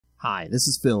Hi, this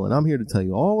is Phil, and I'm here to tell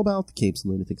you all about the Capes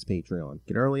and Lunatics Patreon.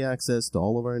 Get early access to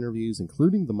all of our interviews,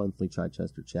 including the monthly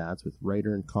Chichester chats with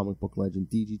writer and comic book legend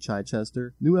D.G.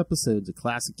 Chichester, new episodes of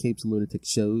classic Capes and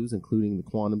Lunatics shows, including The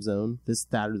Quantum Zone, This,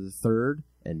 That, or the Third,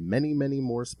 and many, many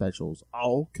more specials,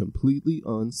 all completely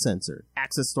uncensored.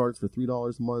 Access starts for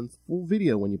 $3 a month, full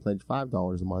video when you pledge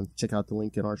 $5 a month. Check out the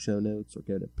link in our show notes, or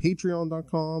go to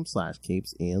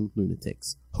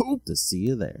patreon.com/CapesandLunatics. Hope to see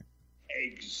you there.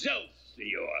 Excelsior!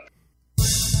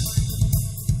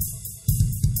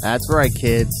 That's right,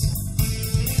 kids.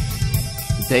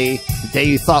 The day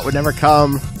you thought would never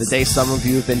come, the day some of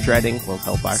you have been dreading. Well,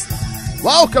 hellfire.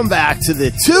 Welcome back to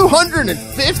the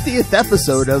 250th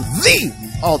episode of the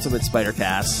Ultimate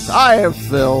Spider-Cast. I am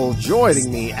Phil,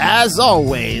 joining me, as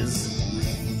always,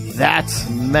 that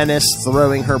menace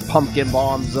throwing her pumpkin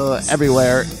bombs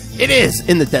everywhere. It is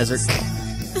in the desert.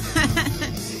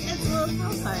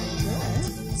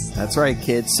 That's right,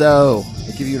 kids. So,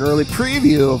 I'll give you an early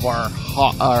preview of our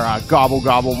Gobble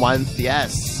Gobble month,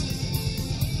 yes.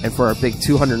 And for our big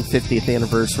 250th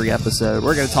anniversary episode,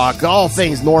 we're going to talk all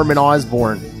things Norman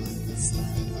Osborn.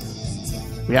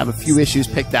 We have a few issues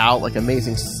picked out, like a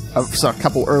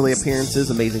couple early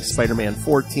appearances, Amazing Spider-Man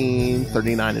 14,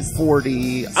 39 and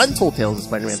 40, Untold Tales of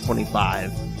Spider-Man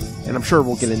 25, and I'm sure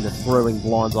we'll get into throwing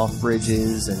blondes off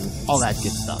bridges and all that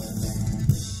good stuff.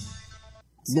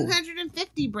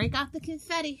 250, break out the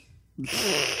confetti.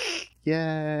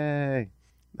 Yay.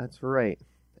 That's right.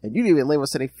 And you didn't even leave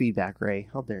us any feedback, Ray.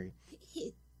 How dare you?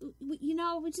 You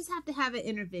know, we just have to have an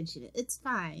intervention. It's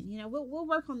fine. You know, we'll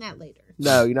work on that later.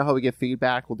 No, you know how we get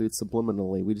feedback? We'll do it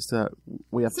subliminally. We just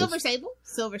we have Silver to... Sable.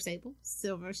 Silver Sable.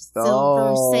 Silver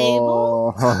Oh.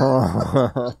 Sable.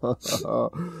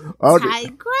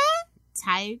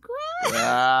 Tigra.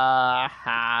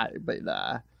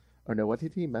 Oh no, what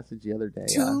did he message the other day?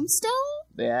 Tombstone?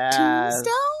 Yeah.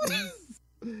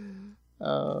 Tombstone?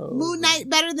 Moon Knight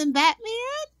better than Batman?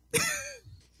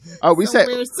 Oh, we said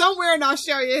somewhere in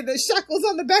Australia, the shackles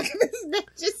on the back of his neck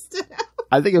just stood out.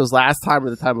 I think it was last time or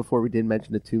the time before we did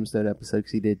mention the Tombstone episode,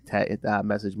 because he did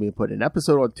message me and put an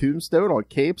episode on Tombstone on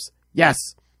Capes.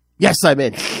 Yes, I'm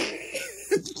in.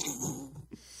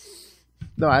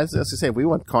 No, I was going to say, if we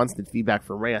want constant feedback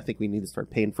from Ray, I think we need to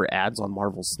start paying for ads on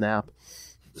Marvel Snap.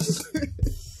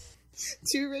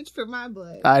 Too rich for my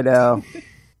blood. I know.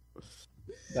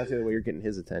 That's the only way you're getting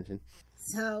his attention.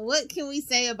 So, what can we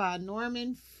say about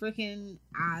Norman freaking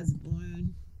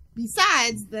Osborn?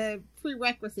 Besides the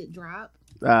prerequisite drop.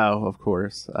 Oh, of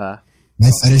course. My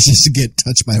fetish is to get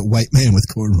touched by a white man with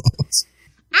cornrows.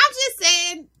 I'm just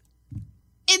saying,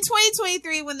 in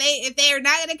 2023, if they are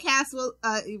not going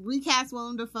to recast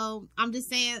Willem Dafoe, I'm just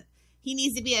saying he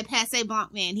needs to be a passe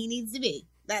blanc man. He needs to be.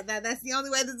 That's the only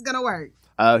way this is going to work.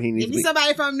 Oh, he needs to be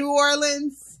somebody from New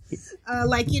Orleans.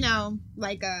 Like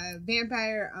a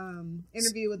vampire,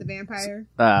 Interview with a Vampire.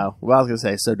 Oh, well, I was going to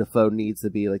say, so Defoe needs to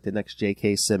be like the next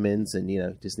J.K. Simmons, and,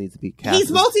 just needs to be cast. He's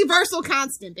multiversal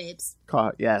constant, babes.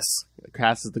 Yes.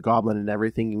 Cast as the Goblin and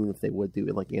everything, even if they would do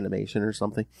it like animation or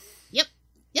something. Yep.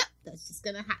 That's just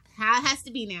going to how it has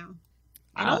to be now.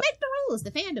 I don't make the rules.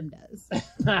 The fandom does.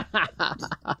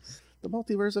 The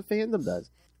multiverse of fandom does.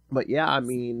 But yeah, I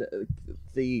mean,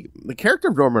 the character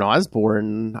of Norman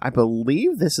Osborn, I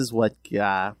believe this is what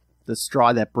the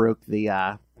straw that broke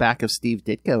the back of Steve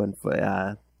Ditko and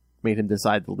made him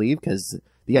decide to leave, because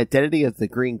the identity of the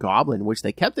Green Goblin, which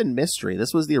they kept in mystery.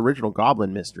 This was the original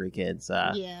Goblin mystery, kids.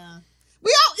 Yeah. See,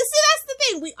 that's the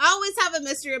thing. We always have a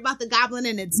mystery about the Goblin,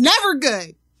 and it's never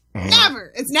good.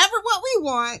 Never. It's never what we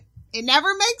want. It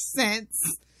never makes sense.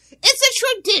 It's a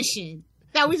tradition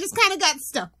that we just kind of got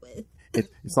stuck with.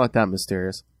 It's not that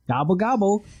mysterious. Gobble,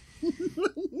 gobble.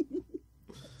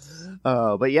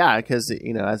 But yeah, because,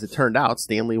 as it turned out,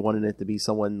 Stanley wanted it to be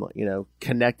someone,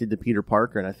 connected to Peter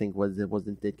Parker. And I think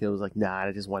wasn't Ditko was like, nah,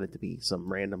 I just want it to be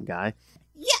some random guy.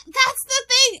 Yeah, that's the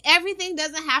thing. Everything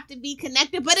doesn't have to be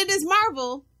connected, but it is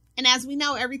Marvel. And as we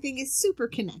know, everything is super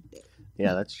connected.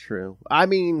 Yeah, that's true. I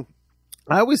mean,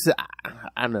 I always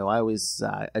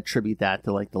attribute that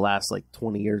to like the last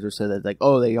 20 years or so, that they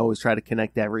always try to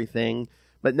connect everything.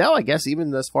 But now I guess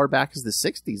even as far back as the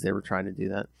 60s, they were trying to do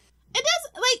that. It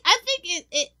does, I think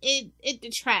it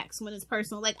detracts when it's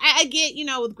personal. I get,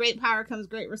 with great power comes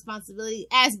great responsibility,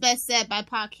 as best said by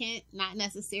Pa Kent, not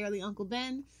necessarily Uncle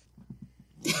Ben.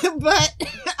 But,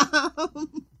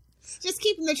 just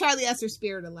keeping the Charlie Esser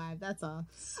spirit alive, that's all.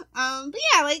 But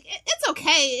yeah, it's okay.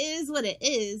 It is what it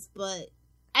is, but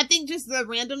I think just the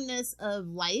randomness of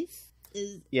life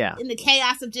is, in the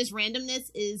chaos of just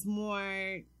randomness is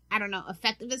more, I don't know,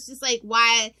 effective. It's just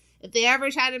why, if they ever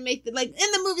try to make in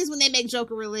the movies when they make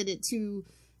Joker related to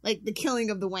like the killing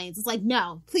of the Waynes. It's like,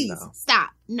 no, please stop.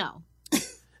 No.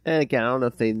 And again, I don't know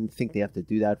if they think they have to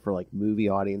do that for like movie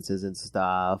audiences and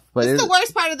stuff, but it's the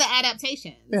worst part of the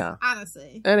adaptation. Yeah,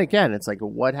 honestly. And again, it's like,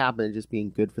 what happened to just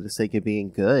being good for the sake of being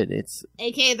good? It's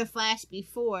AKA the Flash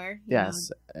before.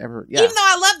 Yes, Even though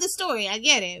I love the story, I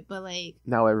get it, but like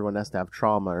now everyone has to have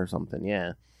trauma or something.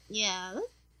 Yeah. Yeah.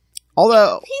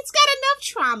 Although Pete's got enough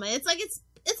trauma. It's like it's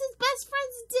his best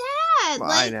friend's dad.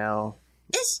 Like, I know.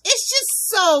 It's just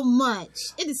so much.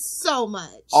 It is so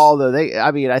much. Although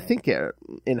I think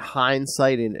in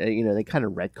hindsight, and they kind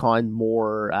of retcon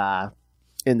more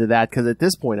into that, because at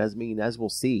this point, as we'll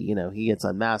see, he gets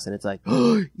unmasked, and it's like,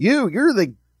 oh, you're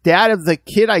the dad of the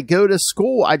kid I just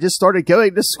started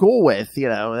going to school with.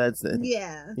 That's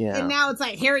yeah. And now it's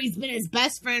like Harry's been his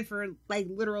best friend for like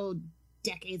literal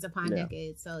decades upon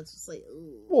decades. So it's just like,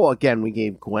 ooh. Well, again, we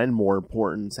gave Gwen more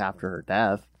importance after her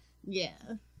death. Yeah.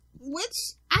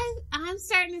 Which I'm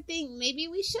starting to think maybe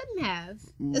we shouldn't have.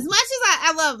 As much as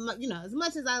I love, as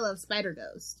much as I love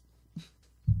Spider-Ghost,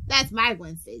 that's my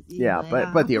Gwen Stacy. Yeah,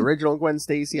 but the original Gwen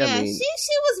Stacy, yeah, I mean, she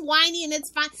was whiny, and it's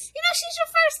fine. She's your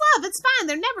first love. It's fine.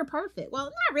 They're never perfect. Well,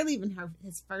 not really even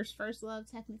his first love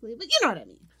technically, but you know what I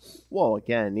mean. Well,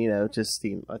 again, I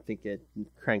think it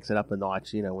cranks it up a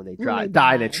notch. When they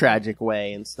die in a tragic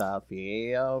way and stuff.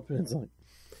 Yeah, it's like,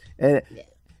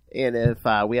 and if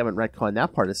we haven't retconned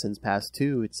that part of Sins Past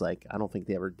 2, it's like, I don't think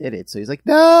they ever did it. So he's like,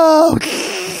 no!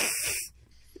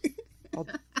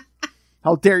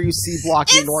 How dare you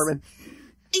block me, Norman?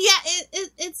 Yeah,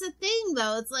 it's a thing,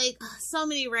 though. It's like, so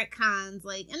many retcons.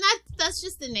 Like, and that's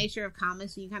just the nature of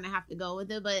comics. You kind of have to go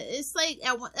with it. But it's like,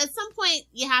 at some point,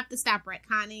 you have to stop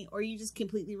retconning, or you just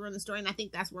completely ruin the story. And I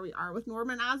think that's where we are with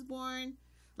Norman Osborn.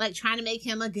 Like, trying to make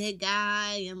him a good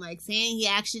guy, and like, saying he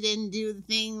actually didn't do the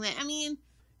thing that,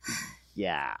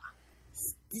 yeah.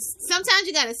 Sometimes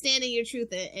you gotta stand in your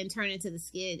truth and turn into the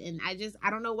skid, and I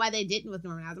don't know why they didn't with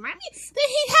Norman Osborn.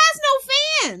 He has no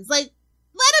fans. Like,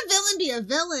 let a villain be a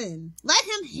villain. Let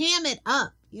him ham it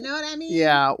up. You know what I mean?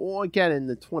 Yeah. Well, again, in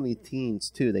the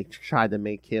 2010s too, they tried to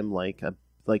make him like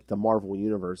the Marvel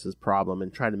Universe's problem,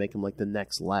 and tried to make him like the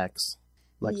next Lex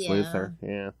Luthor.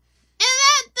 Yeah. And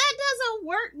that doesn't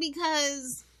work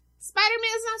because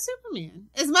Spider-Man is not Superman.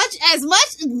 As much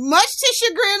to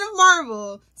chagrin of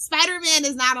Marvel, Spider-Man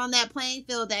is not on that playing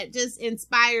field that just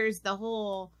inspires the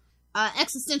whole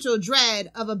existential dread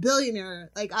of a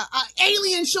billionaire, like a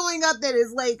alien showing up that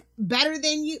is like better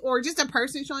than you, or just a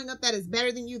person showing up that is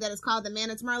better than you, that is called the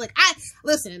Man of Tomorrow. Like,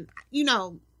 listen,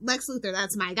 Lex Luthor,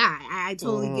 that's my guy. I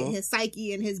totally get his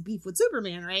psyche and his beef with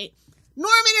Superman, right?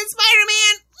 Norman and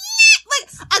Spider-Man, like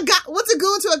what's a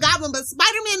goon to a goblin? But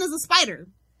Spider-Man is a spider.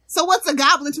 So what's a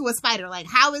goblin to a spider? Like,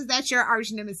 how is that your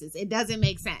arch nemesis? It doesn't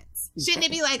make sense. Shouldn't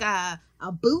it be like a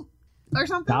boot or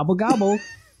something? Gobble gobble. Like,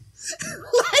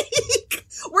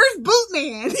 where's Boot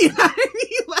Man? You know what I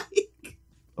mean? Like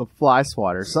a fly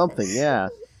swatter, something. Yeah.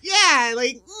 Yeah.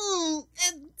 Like, and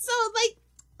so like,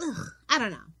 I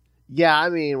don't know. Yeah, I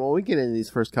mean, when we get into these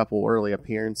first couple early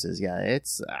appearances,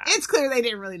 it's clear they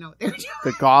didn't really know what they were doing.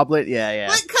 The goblet, yeah.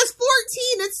 Like, 'cause 14,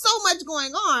 it's so much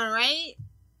going on, right?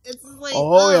 It's like,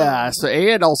 yeah. So,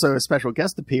 and also a special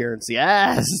guest appearance.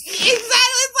 Yes. Exactly. It's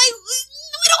like,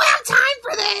 we don't have time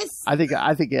for this. I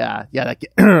think, yeah.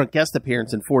 That guest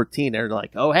appearance in 14. They're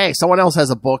like, oh, hey, someone else has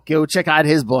a book. Go check out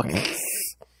his book.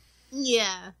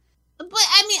 Yeah, but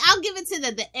I mean, I'll give it to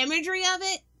the imagery of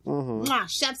it. Mm-hmm.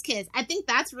 Chef's kiss. I think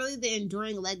that's really the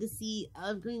enduring legacy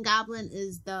of Green Goblin,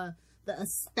 is the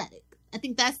aesthetic. I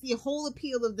think that's the whole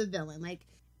appeal of the villain. Like,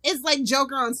 it's like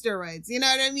Joker on steroids. You know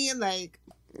what I mean? Like.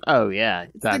 Oh, yeah.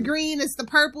 It's the green, it's the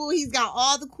purple. He's got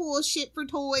all the cool shit for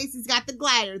toys. He's got the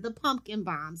glider, the pumpkin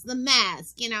bombs, the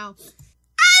mask, I don't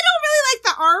really like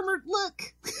the armored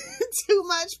look too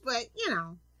much, but,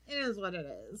 it is what it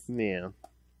is. Yeah.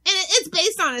 And it's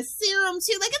based on a serum,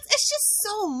 too. Like, it's just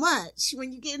so much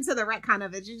when you get into the retcon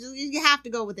of it. You have to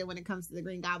go with it when it comes to the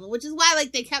Green Goblin, which is why,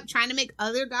 like, they kept trying to make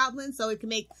other goblins so it can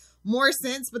make more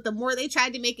sense, but the more they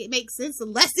tried to make it make sense, the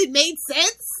less it made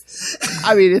sense.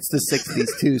 I mean, it's the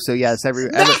 60s too, so yes,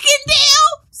 Mackendale!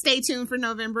 Stay tuned for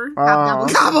November.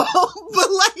 Gobble, gobble.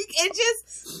 But like, it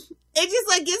just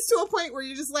like gets to a point where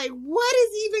you're just like, what is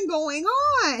even going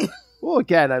on? Well,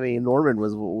 again, I mean, Norman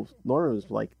was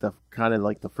like the kind of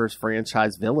like the first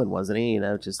franchise villain, wasn't he?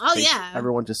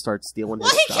 Everyone just starts stealing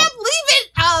his stuff. Well, he kept leaving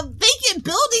vacant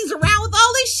buildings around with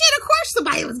all this shit. Of course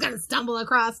somebody was going to stumble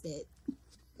across it.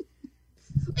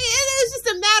 It was just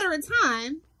a matter of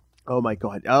time. Oh my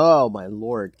god! Oh my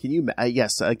lord! Can you?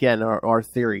 Yes. Again, our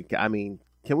theory. I mean,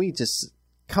 can we just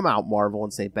come out, Marvel,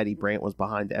 and say Betty Brant was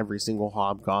behind every single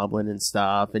Hobgoblin and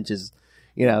stuff, and just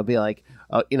be like,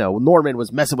 Norman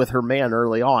was messing with her man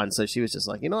early on, so she was just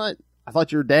like, you know what? I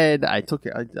thought you were dead. I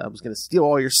was going to steal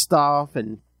all your stuff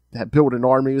and build an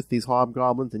army with these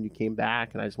hobgoblins, and you came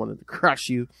back, and I just wanted to crush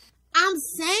you. I'm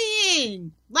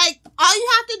saying, like, all you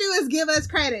have to do is give us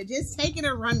credit. Just take it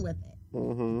and run with it.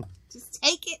 Mm-hmm. Just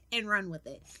take it and run with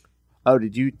it. Oh,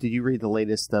 did you read the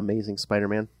latest Amazing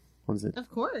Spider-Man? What is it? Of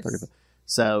course.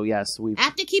 So yes, I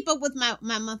have to keep up with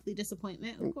my monthly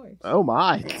disappointment. Of course. Oh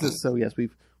my! So yes,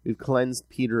 we've cleansed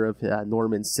Peter of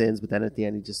Norman's sins, but then at the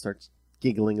end he just starts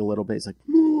giggling a little bit. He's like,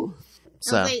 "Ooh."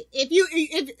 So like,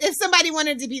 if somebody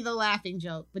wanted to be the laughing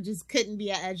joke, but just couldn't be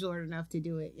an edgelord enough to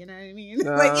do it, you know what I mean?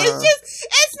 Like it's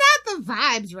not the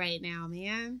vibes right now,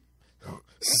 man.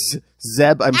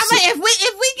 Zeb, I'm like, if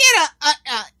we get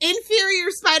a inferior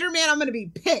Spider-Man, I'm gonna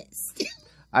be pissed.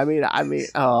 I mean,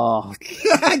 oh,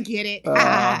 I get it.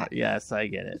 Yes, I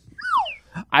get it.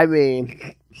 I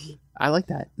mean, I like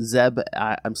that. Zeb,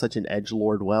 I'm such an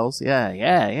edgelord. Wells, yeah.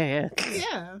 Yeah.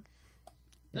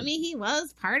 I mean, he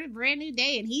was part of Brand New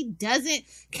Day, and he doesn't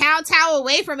kowtow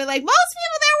away from it like most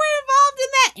people that were involved in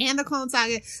that and the Clone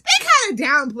Saga. They kind of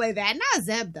downplay that. Not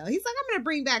Zeb, though. He's like, I'm going to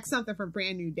bring back something from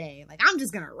Brand New Day. Like, I'm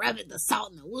just going to rub it, the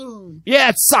salt in the wound. Yeah,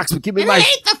 it sucks, but give me and my... it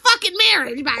ain't the fucking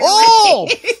marriage, by the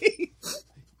way.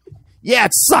 Yeah,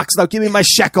 it sucks. Now give me my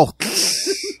shekel.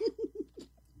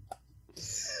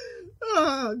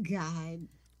 Oh, God.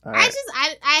 Right.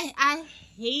 I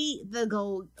hate the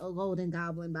Golden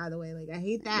Goblin, by the way. Like, I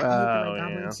hate that. I hate the Red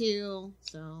Goblin, too.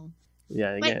 So...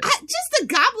 Yeah, like just the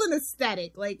goblin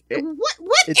aesthetic. Like,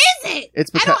 what is it?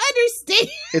 I don't understand.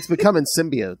 It's becoming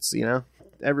symbiotes.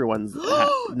 Everyone's now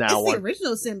it's the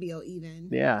original symbiote, even.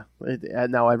 Yeah,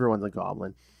 now everyone's a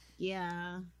goblin.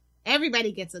 Yeah,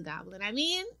 everybody gets a goblin. I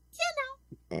mean,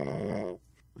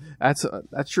 That's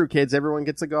true, kids. Everyone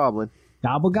gets a goblin.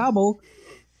 Gobble gobble.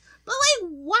 But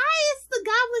like, why is the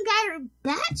goblin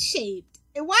guy bat shaped?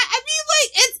 Why? I mean,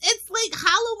 like it's like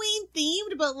Halloween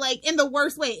themed, but like in the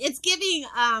worst way. It's giving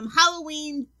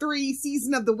Halloween 3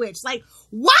 Season of the Witch. Like,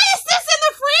 why is this in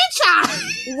the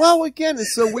franchise? Well, again,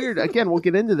 it's so weird. Again, we'll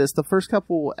get into this. The first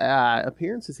couple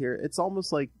appearances here, it's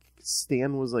almost like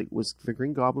Stan was the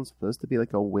Green Goblin supposed to be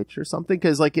like a witch or something?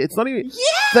 Because like it's not even.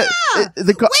 Yeah. Wait,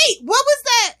 what was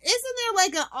that? Isn't there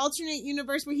like an alternate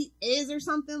universe where he is or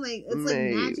something? Like it's like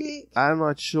magic. I'm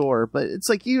not sure, but it's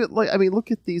like I mean,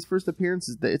 look at these first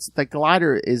appearances. It's the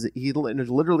glider he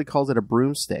literally calls it a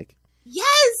broomstick.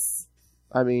 Yes.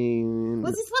 I mean,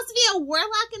 was he supposed to be a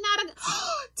warlock and not a?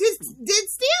 Did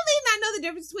Stanley not know the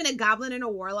difference between a goblin and a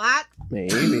warlock?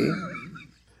 Maybe.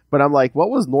 But I'm like, what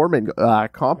was Norman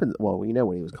Well, we know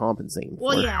what he was compensating for.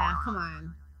 Well, yeah, come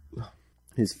on.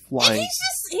 His flying.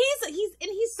 And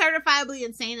he's certifiably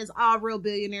insane, as all real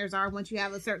billionaires are. Once you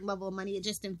have a certain level of money, it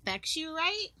just infects you,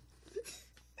 right?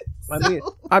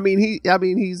 I mean, he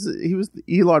was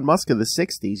Elon Musk of the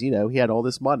 '60s. He had all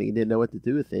this money, he didn't know what to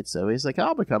do with it, so he's like,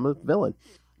 I'll become a villain.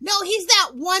 No, he's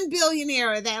that one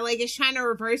billionaire that like is trying to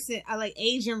reverse it, like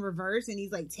age in reverse, and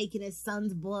he's like taking his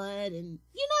son's blood, and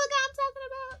you know the guy I'm talking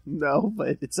about? No,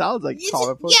 but it sounds like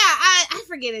comic book. Yeah, I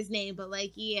forget his name, but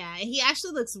like, yeah, he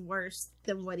actually looks worse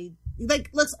than what he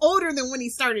looks older than when he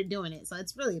started doing it, so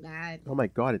it's really bad. Oh my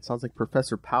god, it sounds like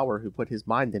Professor Power who put his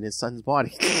mind in his son's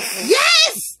body.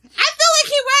 Yes, I feel like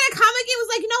he read a comic and was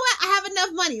like, you know what? I have enough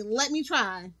money. Let me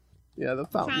try. Yeah, the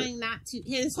fountain. Trying not to.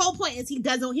 His whole point is he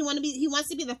wants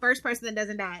to be the first person that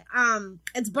doesn't die.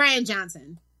 It's Brian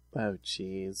Johnson. Oh,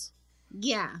 jeez.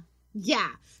 Yeah. He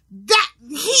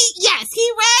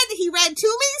read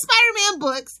too many Spider-Man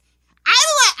books.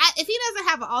 If he doesn't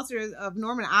have an altar of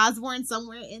Norman Osborn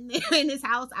somewhere in there in his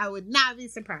house, I would not be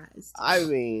surprised. I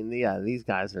mean, yeah, these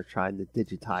guys are trying to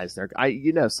digitize they're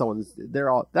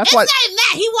all. It's not even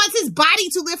that. He wants his body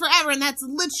to live forever, and that's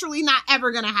literally not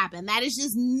ever going to happen. That is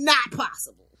just not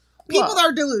possible. People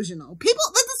are delusional. This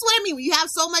is what I mean. When you have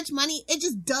so much money, it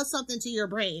just does something to your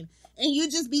brain, and you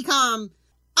just become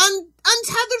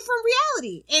untethered from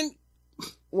reality. And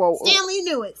Stanley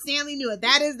knew it.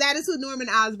 That is who Norman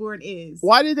Osborn is.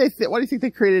 Why do you think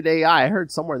they created AI? I heard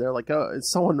somewhere they're like, who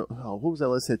was I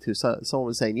listening to? Someone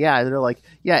was saying, they're like,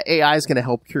 AI is going to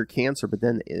help cure cancer, but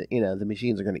then the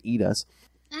machines are going to eat us.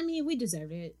 I mean, we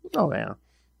deserved it. Oh yeah,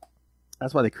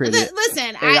 that's why they created it.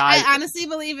 Listen, I honestly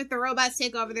believe if the robots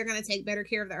take over, they're going to take better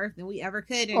care of the Earth than we ever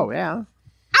could. And oh yeah,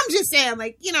 I'm just saying,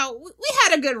 like, we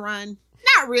had a good run.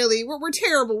 Not really. We're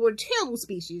terrible. We're a terrible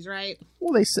species, right?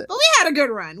 Well, they said. But we had a good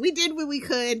run. We did what we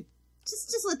could.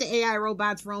 Just let the AI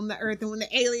robots roam the Earth, and when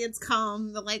the aliens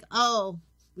come, they're like, "Oh,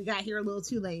 we got here a little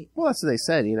too late." Well, that's what they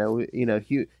said.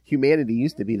 Humanity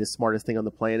used to be the smartest thing on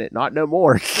the planet. Not no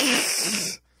more.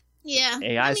 Yeah,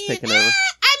 AI's taking over.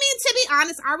 I mean, to be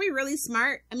honest, are we really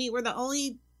smart? I mean, we're the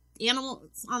only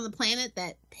animals on the planet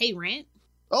that pay rent.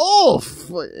 Oh,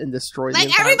 and destroy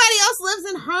like everybody else lives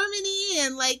in harmony,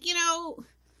 and like, you know,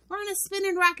 we're on a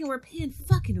spinning rock and we're paying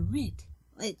fucking rent.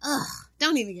 Like, ugh,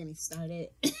 don't even get me started.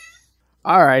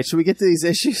 All right, should we get to these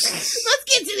issues? Let's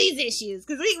get to these issues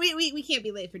because we can't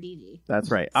be late for DG.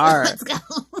 That's right. All right, let's go.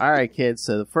 All right, kids.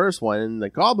 So the first one, the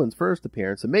Goblin's first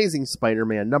appearance, Amazing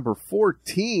Spider-Man number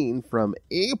 14 from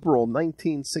July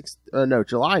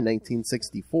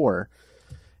 1964.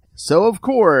 So, of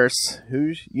course,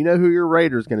 you know who your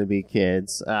writer's going to be,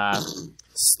 kids.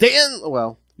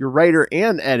 Your writer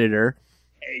and editor.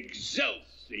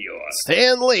 Excelsior.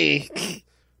 Stan Lee.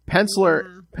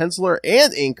 Penciler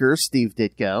and inker, Steve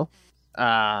Ditko.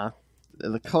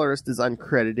 The colorist is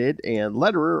uncredited, and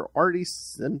letterer, Artie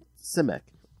Simic.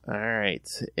 All right,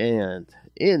 and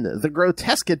in The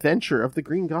Grotesque Adventure of the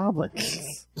Green Goblin.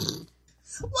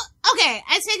 Well, okay,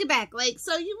 I take it back. Like,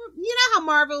 so you know how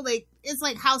Marvel is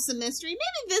like House of Mystery.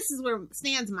 Maybe this is where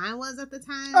Stan's mind was at the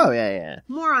time. Oh yeah.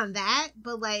 More on that,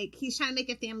 but like he's trying to make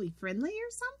it family friendly or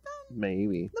something.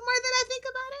 Maybe. The more that I think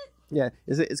about it. Yeah,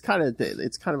 it's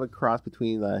kind of a cross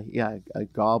between a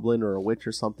goblin or a witch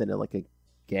or something and like a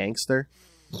gangster.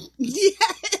 Yeah.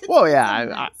 Well,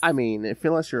 yeah. I mean,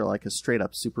 unless you're like a straight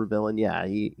up supervillain, yeah.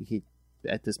 He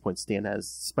at this point Stan has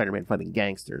Spider-Man fighting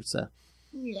gangsters. So.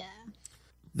 Yeah.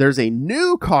 There's a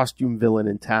new costume villain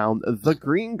in town, the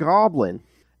Green Goblin.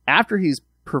 After he's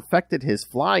perfected his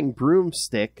flying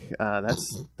broomstick,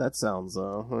 that sounds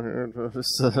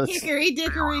hickory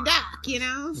dickory dock, you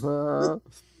know.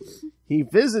 He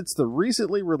visits the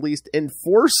recently released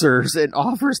Enforcers and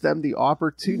offers them the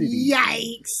opportunity.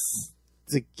 Yikes!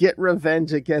 To get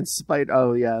revenge against Spider.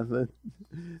 Oh yeah,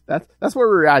 that's where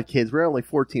we're at, kids. We're only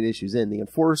 14 issues in. The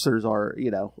Enforcers are,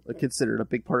 considered a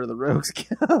big part of the Rogues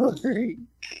Gallery.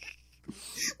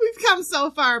 We've come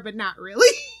so far, but not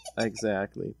really.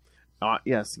 Exactly.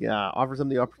 Yes, offers them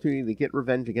the opportunity to get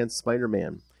revenge against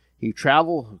Spider-Man. He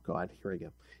travels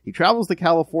to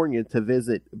California to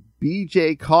visit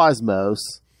BJ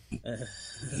Cosmos,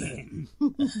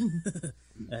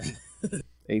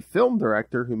 a film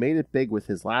director who made it big with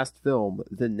his last film,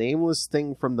 The Nameless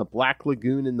Thing from the Black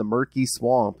Lagoon in the Murky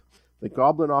Swamp. The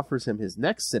Goblin offers him his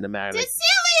next cinematic. Did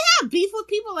Stan Lee have beef with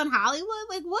people in Hollywood?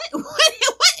 Like, what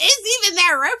is even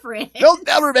that reference? They'll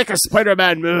never make a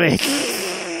Spider-Man movie.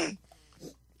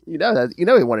 You know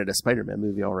he wanted a Spider-Man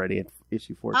movie already at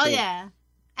issue 14. Oh, yeah.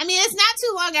 I mean, it's not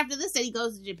too long after this that he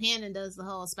goes to Japan and does the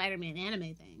whole Spider-Man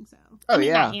anime thing. So,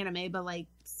 not anime, but like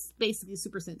basically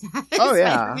Super Sentai. Oh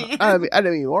yeah, I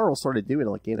mean, Marvel started doing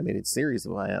like animated series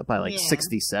by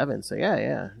 67. So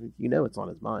yeah, it's on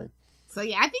his mind. So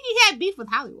yeah, I think he had beef with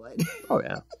Hollywood. Oh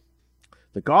yeah.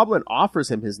 The Goblin offers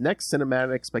him his next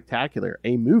cinematic spectacular,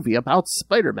 a movie about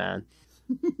Spider-Man.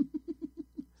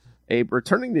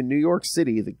 Returning to New York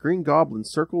City, the Green Goblin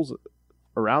circles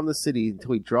around the city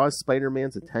until he draws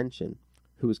Spider-Man's attention,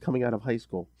 who is coming out of high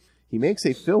school. He makes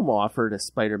a film offer to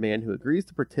Spider-Man, who agrees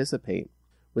to participate.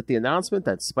 With the announcement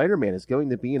that Spider-Man is going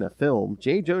to be in a film,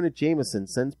 J. Jonah Jameson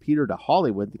sends Peter to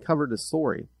Hollywood to cover the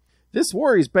story. This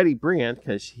worries Betty Brant,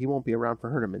 because he won't be around for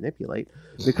her to manipulate,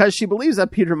 because she believes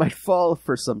that Peter might fall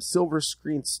for some silver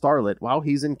screen starlet while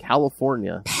he's in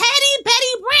California. Petty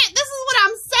Betty Brant, this is what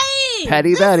I'm saying!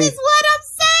 Petty Betty. This is what I'm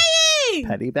saying!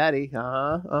 Petty Betty,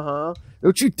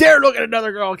 Don't you dare look at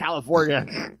another girl in California!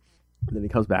 And then he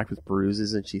comes back with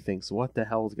bruises, and she thinks, what the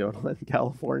hell is going on in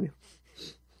California?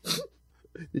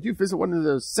 Did you visit one of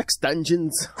those sex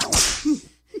dungeons?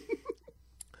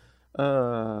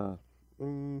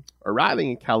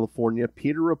 Arriving in California,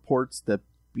 Peter reports to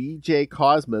BJ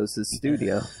Cosmos'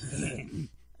 studio.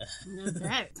 That's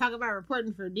right. Talk about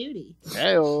reporting for duty.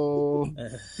 Hey-oh.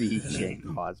 BJ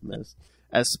Cosmos.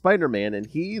 As Spider-Man, and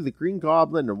he, the Green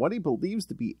Goblin, and what he believes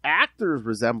to be actors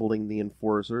resembling the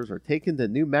Enforcers are taken to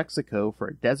New Mexico for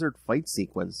a desert fight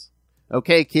sequence.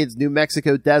 Okay, kids, New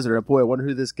Mexico desert. Oh, boy, I wonder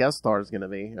who this guest star is going to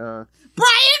be. Bryan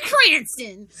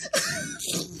Cranston!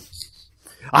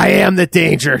 I am the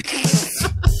danger.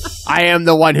 I am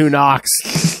the one who knocks.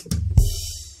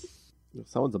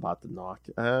 Someone's about to knock.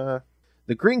 The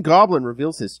Green Goblin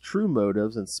reveals his true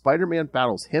motives, and Spider-Man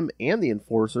battles him and the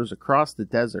Enforcers across the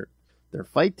desert. Their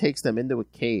fight takes them into a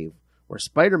cave, where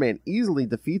Spider-Man easily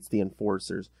defeats the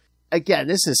Enforcers. Again,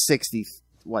 this is 64?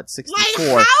 Like,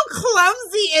 how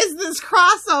clumsy is this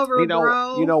crossover,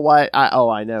 bro? You know what?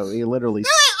 I know. He literally...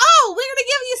 They're like, we're going to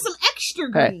give you some extra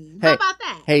green. How about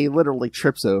that? Hey, he literally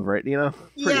trips over it, Yeah,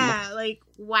 like,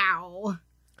 wow.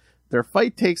 Their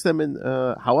fight takes them in...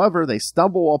 however, they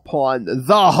stumble upon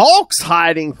the Hulk's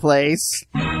hiding place.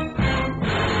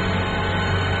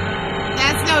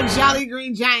 That's no no Jolly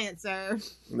Green Giant, sir.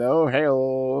 No,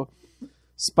 hell.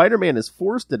 Spider-Man is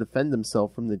forced to defend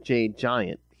himself from the Jade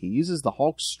Giant. He uses the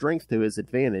Hulk's strength to his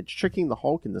advantage, tricking the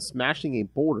Hulk into smashing a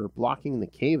boulder blocking the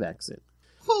cave exit.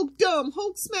 Hulk dumb.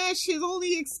 Hulk smash his only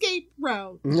escape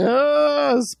route.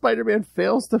 Spider-Man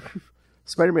fails to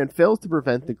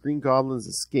prevent the Green Goblin's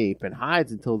escape and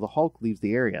hides until the Hulk leaves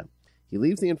the area. He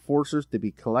leaves the enforcers to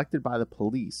be collected by the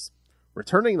police.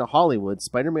 Returning to Hollywood,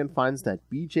 Spider-Man finds that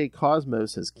B.J.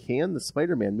 Cosmos has canned the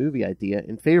Spider-Man movie idea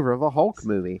in favor of a Hulk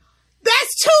movie.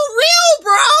 That's too real,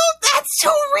 bro! That's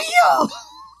too real!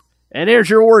 And here's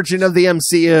your origin of the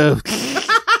MCU. Talk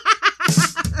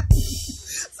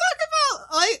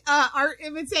about art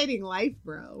imitating life,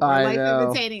 bro. Or I life know.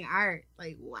 imitating art.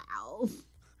 Like, wow.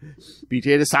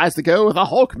 BJ decides to go with a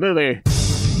Hulk movie.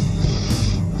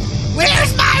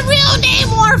 Where's my real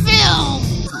name, Orville?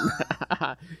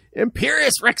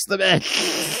 Imperious wrecks the bed.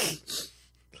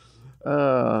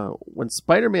 When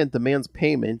Spider-Man demands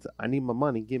payment, I need my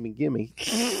money. Gimme.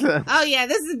 Oh yeah,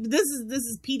 this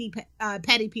is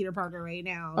petty Peter Parker right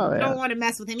now. Oh, yeah. Don't want to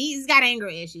mess with him. He's got anger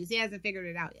issues. He hasn't figured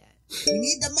it out yet. We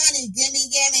need the money.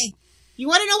 Gimme. You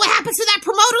want to know what happens to that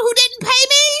promoter who didn't pay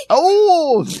me?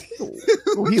 Oh,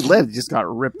 well, he lived. He just got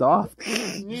ripped off.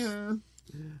 Yeah.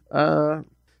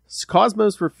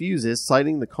 Cosmos refuses,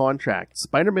 citing the contract.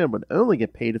 Spider-Man would only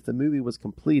get paid if the movie was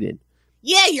completed.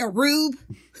 Yeah, you rube.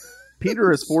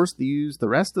 Peter is forced to use the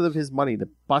rest of his money to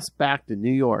bus back to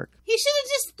New York. He should have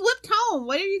just flipped home.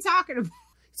 What are you talking about?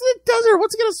 He's in the desert.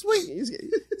 What's he gonna swing?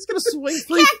 He's gonna swing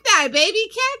Cacti, baby,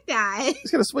 cacti.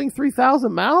 He's gonna swing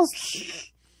 3,000 miles.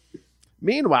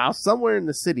 Meanwhile, somewhere in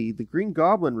the city, the Green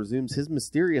Goblin resumes his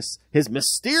mysterious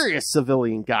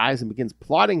civilian guise and begins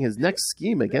plotting his next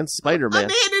scheme against Spider-Man. A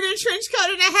man in a trench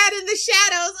coat and a hat in the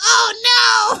shadows. Oh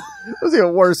no! It was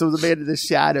even worse. It was a man in the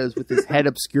shadows with his head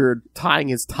obscured, tying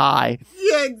his tie.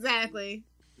 Yeah, exactly.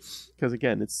 Because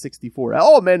again, it's 64.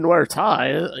 All men wear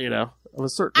ties, you know. Of a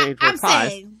certain age wear I'm ties.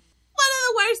 saying, one of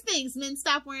the worst things, men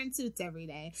stop wearing suits every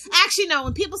day. Actually, no,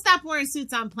 when people stopped wearing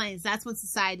suits on planes, that's when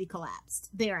society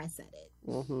collapsed. There, I said it.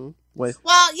 Mm-hmm.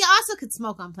 Well, you also could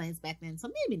smoke on planes back then, so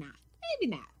maybe not.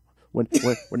 When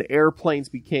airplanes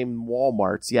became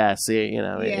Walmarts, yes,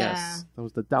 Yeah. yes, that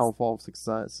was the downfall of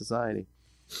society.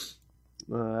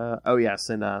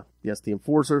 Yes, the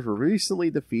Enforcers were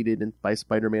recently defeated by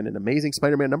Spider-Man in Amazing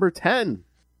Spider-Man number 10.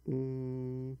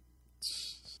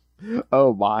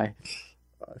 Oh my.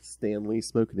 Stan Lee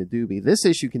smoking a doobie. This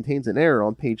issue contains an error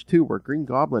on page 2 where Green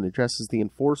Goblin addresses the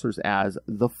Enforcers as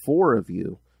the 4 of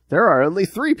you. There are only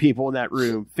 3 people in that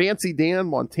room. Fancy Dan,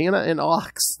 Montana, and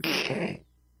Ox.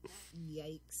 Yikes.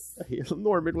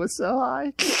 Norman was so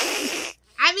high.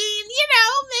 I mean,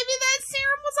 maybe that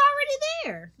serum was already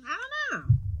there. I don't know.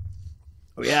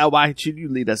 Oh yeah, why should you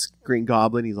lead us, Green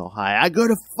Goblin? He's all high. I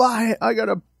got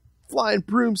a flying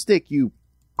broomstick, you.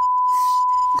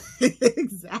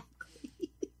 Exactly.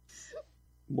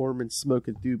 Norman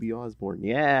smoking doobie Osborn.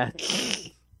 Yeah.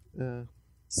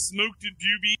 Smoked a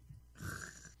doobie.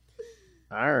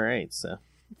 All right, so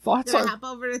thoughts Did I on? hop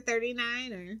over to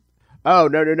 39 or? Oh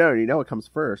no! You know what comes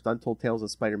first? Untold Tales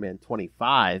of Spider-Man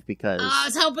 25 because. Oh, I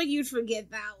was hoping you'd forget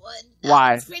that one.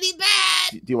 Why? It's pretty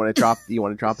bad. Do you want to drop?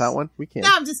 that one? We can. No,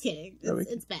 I'm just kidding.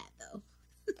 It's bad though.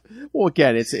 Well,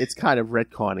 again, it's kind of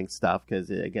retconning stuff because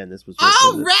again, this was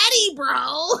already,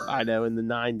 bro. I know, in the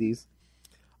 90s.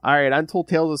 All right, Untold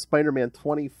Tales of Spider-Man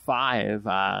 25.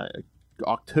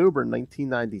 October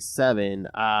 1997.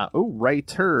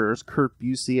 Writers Kurt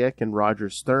Busiek and Roger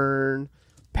Stern.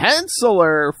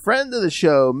 Penciler, friend of the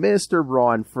show, Mr.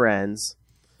 Ron Friends.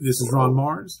 This is Ron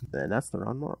Mars. And that's the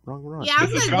wrong Ron. Yeah, I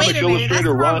was This is like, wait comic a minute, that's illustrator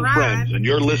the wrong Ron Friends, and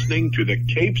you're listening to the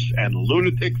Capes and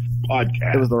Lunatics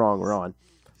podcast. It was the wrong Ron.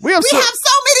 We have so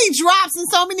many drops and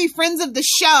so many friends of the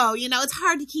show. It's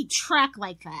hard to keep track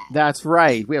like that. That's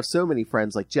right. We have so many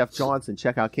friends like Jeff Johnson.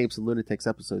 Check out Capes and Lunatics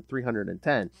episode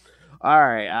 310. All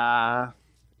right.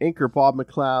 Inker Bob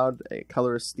McLeod,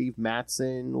 colorist Steve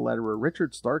Matson, letterer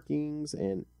Richard Starkings,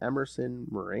 and Emerson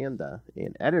Miranda,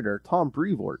 and editor Tom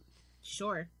Brevoort.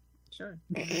 Sure.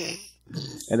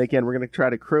 And again, we're going to try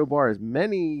to crowbar as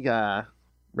many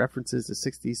references to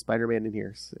 60s Spider-Man in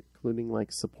here, including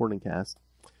like supporting cast.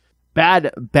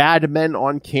 Bad men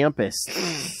on campus.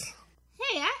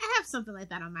 Hey, I have something like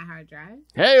that on my hard drive.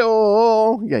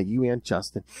 Hey-oh! Yeah, you and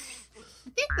Justin. I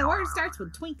think the word starts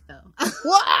with twink, though.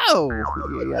 Whoa!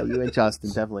 Yeah, you and Justin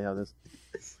definitely have this.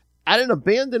 At an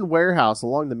abandoned warehouse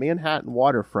along the Manhattan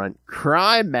waterfront,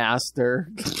 Crime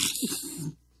Master...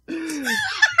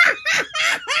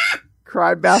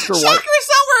 Crime Master... Shocker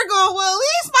somewhere going, well, at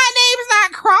least my name's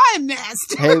not Crime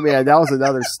Master. Hey, man, that was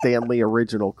another Stan Lee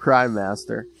original, Crime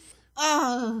Master.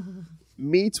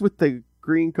 Meets with the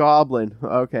Green Goblin.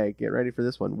 Okay, get ready for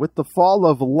this one. With the fall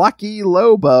of Lucky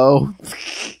Lobo.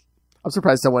 I'm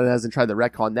surprised someone hasn't tried the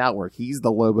retcon that work. He's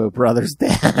the Lobo brothers'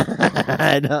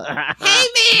 dad.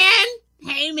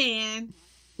 Hey, man.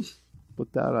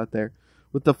 Put that out there.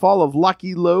 With the fall of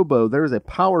Lucky Lobo, there is a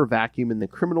power vacuum in the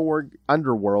criminal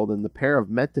underworld, and the pair have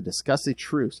met to discuss a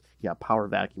truce. Yeah, power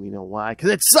vacuum, you know why? Because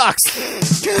it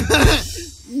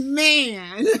sucks!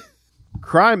 Man.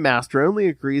 Crime Master only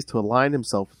agrees to align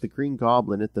himself with the Green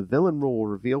Goblin if the villain will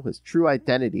reveal his true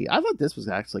identity. I thought this was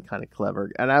actually kind of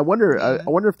clever, and I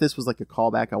wonder if this was like a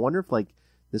callback. I wonder if like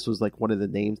this was like one of the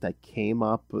names that came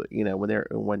up, you know,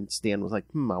 when Stan was like,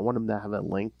 I want him to have a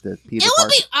link to Peter Parker. It would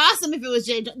be awesome if it was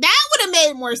J. That would have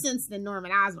made more sense than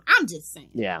Norman Osborn. I'm just saying.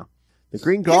 Yeah, the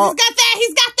Green Goblin.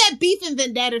 He's got that beef and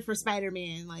vendetta for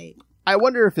Spider-Man. Like, I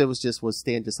wonder if it was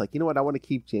Stan just like, you know what, I want to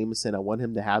keep Jameson. I want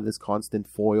him to have this constant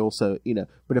foil. So, you know,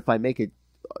 but if I make it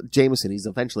Jameson, he's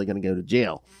eventually going to go to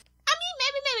jail. I mean,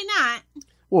 maybe not.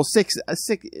 Well, 60,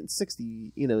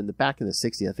 you know, in the back in the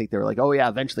 60s, I think they were like, oh yeah,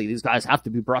 eventually these guys have to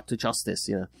be brought to justice,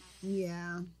 you know.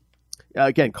 Yeah.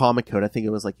 Again, comic code, I think it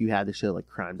was like you had to show like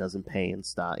crime doesn't pay and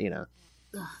stuff, you know.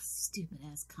 Ugh, stupid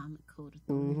ass comic code.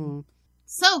 Mm-hmm.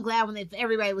 So glad when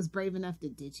everybody was brave enough to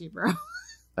ditch it, bro.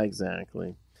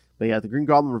 Exactly. But yeah, the Green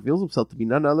Goblin reveals himself to be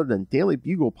none other than Daily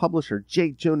Bugle publisher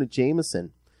J. Jonah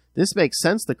Jameson. This makes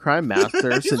sense to Crime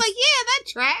Master. He's like, yeah, that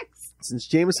tracks. Since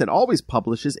Jameson always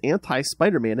publishes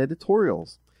anti-Spider-Man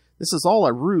editorials. This is all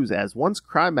a ruse, as once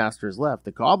Crime Master is left,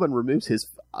 the Goblin removes his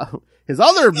other mask. It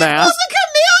was a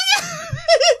chameleon!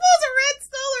 It was a red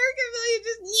skull or a chameleon,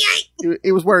 just yank!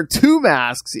 He was wearing two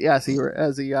masks, yes,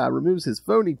 as he removes his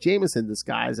phony Jameson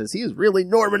disguise, as he is really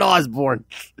Norman Osborn.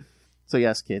 So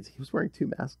yes, kids, he was wearing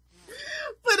two masks.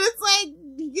 But it's like,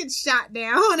 he gets shot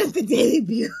down at the Daily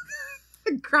Bugle.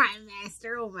 Crime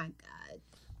Master, oh my god.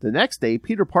 The next day,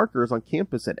 Peter Parker is on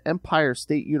campus at Empire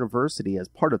State University as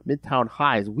part of Midtown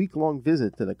High's week-long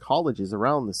visit to the colleges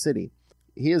around the city.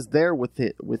 He is there with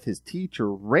his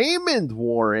teacher, Raymond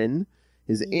Warren,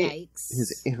 his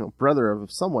brother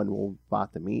of someone we'll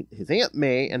about to meet, his Aunt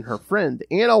May, and her friend,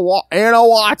 Anna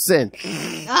Watson.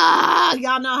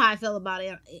 Y'all know how I feel about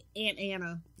Aunt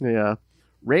Anna. Yeah.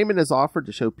 Raymond is offered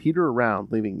to show Peter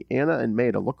around, leaving Anna and May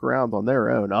to look around on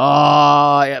their own.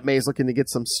 Aunt May's looking to get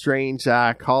some strange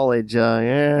college,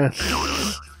 yeah.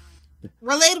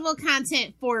 Relatable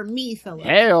content for me, Philip.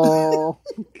 Hell.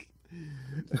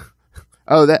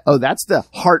 That's the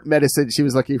heart medicine she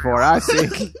was looking for. I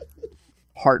see.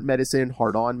 Heart medicine,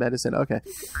 heart-on medicine. Okay.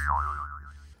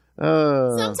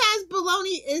 Sometimes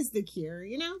baloney is the cure,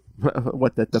 you know?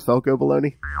 What, the Felco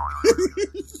baloney?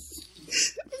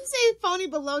 Say phony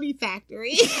baloney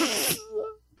factory.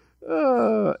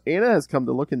 Anna has come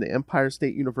to look into Empire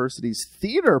State University's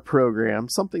theater program,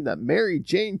 something that Mary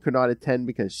Jane could not attend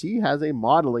because she has a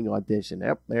modeling audition.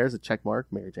 Yep, there's a check mark,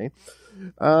 Mary Jane.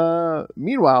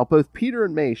 Meanwhile, both Peter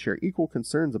and May share equal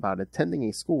concerns about attending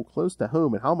a school close to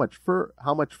home and how much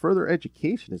further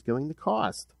education is going to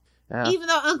cost. Even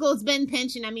though Uncle's been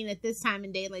pensioned, I mean, at this time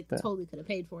and day, totally could have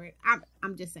paid for it.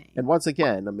 I'm just saying. And once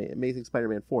again, Amazing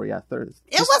Spider-Man 4, yeah, third.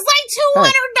 It was like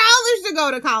 $200 to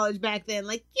go to college back then.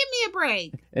 Like, give me a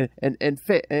break. And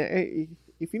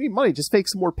if you need money, just fake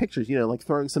some more pictures. You know, like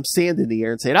throwing some sand in the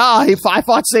air and saying, I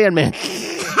fought Sandman.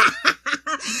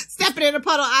 Stepping in a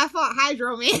puddle, I fought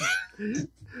Hydro Man.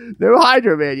 No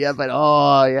Hydro Man yet, but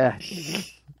yeah.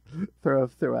 Throw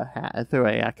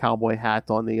a cowboy hat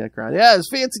on the ground. Yeah, it's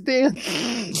Fancy Dan.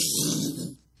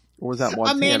 Or was that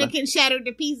Montana? A mannequin shattered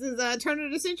to pieces. Turn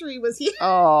of the century was here.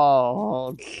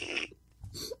 Oh.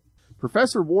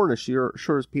 Professor Warren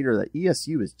assures Peter that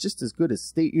ESU is just as good as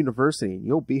State University, and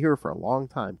you'll be here for a long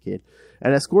time, kid.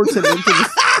 And escorts him into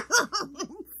the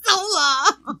so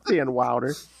long. Dan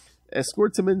Wilder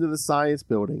escorts him into the science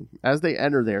building. As they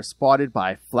enter, they are spotted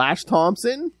by Flash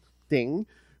Thompson. Ding.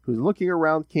 Who's looking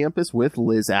around campus with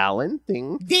Liz Allen.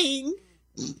 Ding. Ding.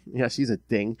 Yeah, she's a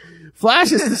ding.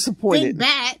 Flash is disappointed.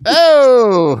 Dingbat.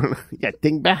 Oh! Yeah,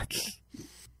 dingbat.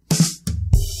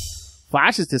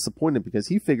 Flash is disappointed because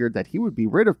he figured that he would be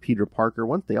rid of Peter Parker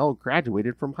once they all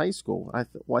graduated from high school. I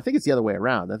think it's the other way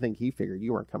around. I think he figured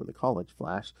you weren't coming to college,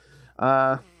 Flash.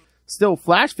 Still,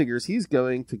 Flash figures he's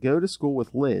going to go to school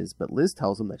with Liz, but Liz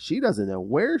tells him that she doesn't know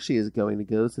where she is going to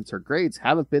go since her grades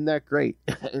haven't been that great.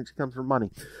 And she comes for money.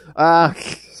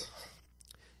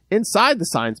 Inside the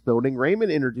science building,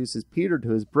 Raymond introduces Peter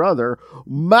to his brother,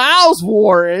 Miles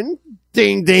Warren.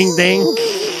 Ding, ding, ding.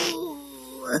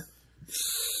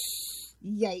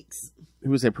 Yikes.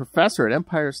 Who is a professor at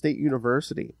Empire State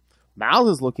University. Miles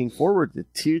is looking forward to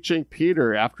teaching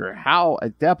Peter after how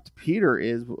adept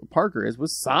Parker is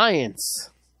with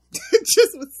science.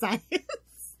 Just with science.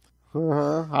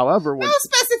 However, no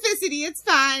specificity, it's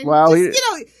fine. Well,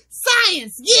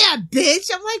 science, yeah, bitch.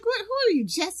 I'm like, who are you,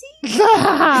 Jesse?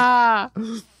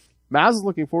 Miles is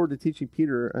looking forward to teaching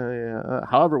Peter.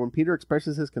 However, when Peter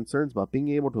expresses his concerns about being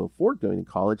able to afford going to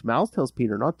college, Miles tells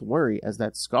Peter not to worry, as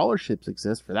that scholarships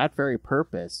exist for that very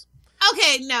purpose.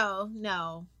 Okay, no.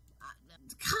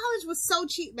 College was so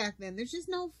cheap back then. There's just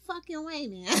no fucking way,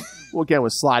 man. Well, again,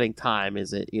 with sliding time, is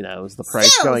the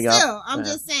price going up? I'm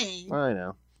just saying. I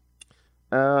know.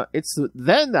 It's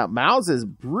then that Miles is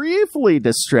briefly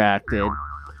distracted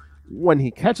when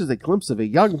he catches a glimpse of a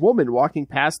young woman walking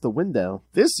past the window.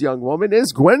 This young woman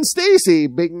is Gwen Stacy.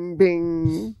 Bing,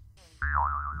 bing.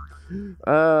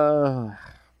 Yeah,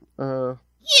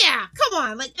 come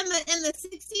on. Like in the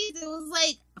 60s, it was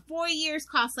like 4 years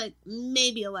cost like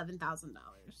maybe $11,000.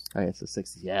 Oh, it's the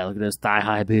 60s. Yeah, look at those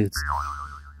thigh-high boots.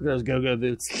 Look at those go-go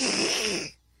boots.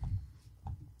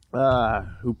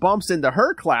 Who bumps into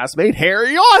her classmate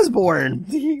Harry Osborn.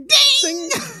 Ding!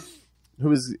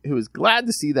 Who is glad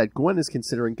to see that Gwen is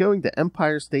considering going to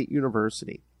Empire State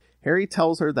University. Harry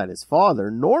tells her that his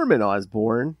father, Norman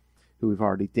Osborn, who we've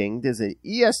already dinged, is an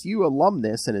ESU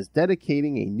alumnus and is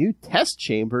dedicating a new test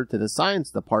chamber to the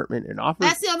science department and offers...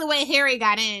 That's the only way Harry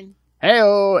got in.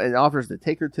 Hey-oh! And offers to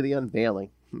take her to the unveiling.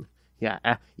 Yeah,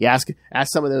 ask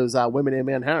some of those women in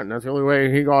Manhattan. That's the only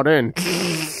way he got in.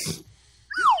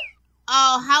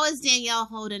 Oh, how is Danielle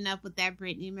holding up with that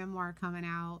Britney memoir coming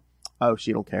out? Oh,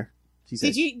 she don't care. She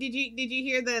said, Did you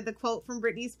hear the quote from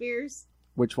Britney Spears?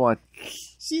 Which one?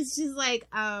 She's like,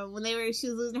 when she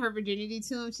was losing her virginity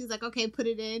to him, she's like, okay, put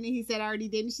it in. And he said, I already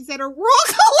did. And she said, her world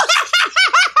collapsed.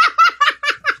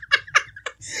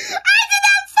 I did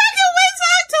not fucking wait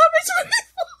till October 24th.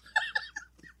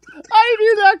 I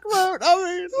knew that quote. I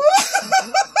mean...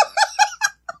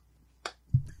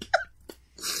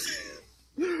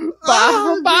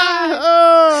 Bye.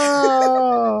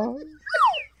 Oh.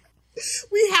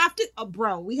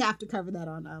 We have to cover that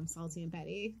on Salty and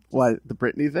Petty. What, the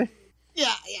Britney thing?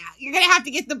 Yeah. You're gonna have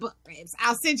to get the book, babes.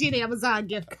 I'll send you an Amazon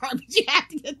gift card, but you have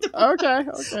to get the book. Okay.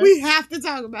 We have to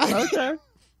talk about it. Okay.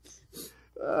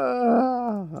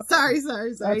 Sorry.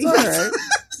 That's all right.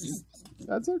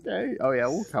 That's okay. Oh yeah,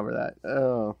 we'll cover that.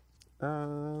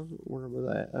 Where was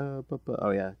that?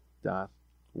 Oh yeah.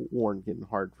 Warren getting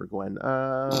hard for Gwen.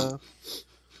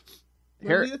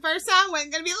 Wouldn't be the first time,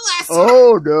 wasn't gonna be the last time.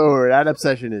 Oh no, that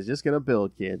obsession is just gonna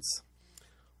build, kids.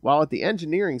 While at the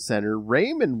engineering center,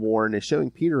 Raymond Warren is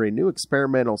showing Peter a new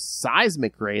experimental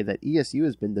seismic ray that ESU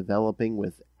has been developing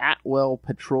with Atwell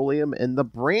Petroleum and the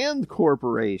Brand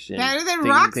Corporation. Better than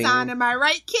Roxxon, am I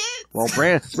right, kids? Well,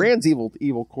 Brand's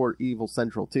evil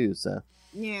central too, so.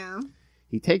 Yeah.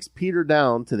 He takes Peter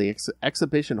down to the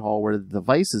exhibition hall where the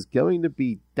device is going to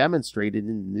be demonstrated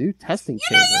in the new testing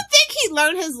chamber. You think he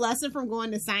learned his lesson from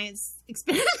going to science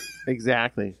experiments?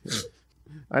 Exactly.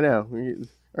 I know.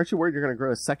 Aren't you worried you're going to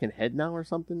grow a second head now or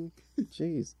something?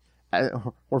 Jeez.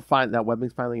 Or find that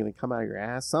webbing's finally going to come out of your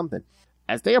ass, something.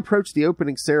 As they approach the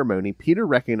opening ceremony, Peter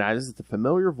recognizes the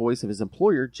familiar voice of his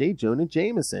employer, J. Jonah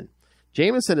Jameson.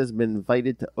 Jameson has been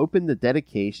invited to open the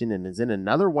dedication and is in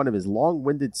another one of his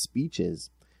long-winded speeches.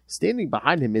 Standing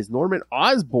behind him is Norman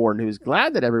Osborn, who is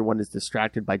glad that everyone is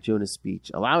distracted by Jonah's speech,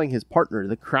 allowing his partner,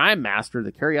 the crime master,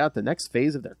 to carry out the next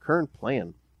phase of their current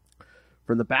plan.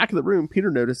 From the back of the room, Peter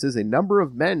notices a number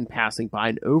of men passing by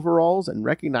in overalls and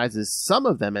recognizes some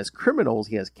of them as criminals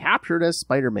he has captured as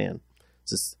Spider-Man.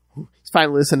 He's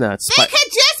finally listening to that. They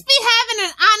could just be having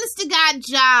an honest-to-God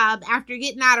job after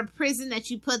getting out of prison that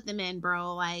you put them in,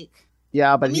 bro. Like,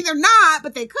 yeah, but they're not,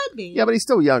 but they could be. Yeah, but he's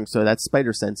still young, so that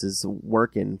spider sense is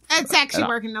working. It's actually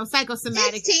working. No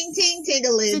psychosomatic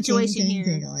situation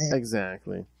here.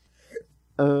 Exactly.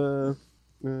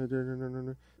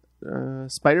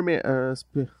 Spider-Man,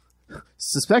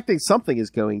 suspecting something is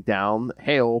going down.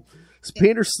 Hail.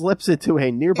 Peter slips into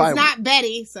a nearby... It's not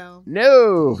Betty, so...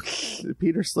 No!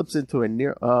 Peter slips into a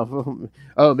near... oh,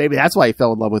 maybe that's why he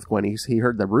fell in love with Gwen. He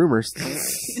heard the rumors.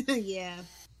 Yeah.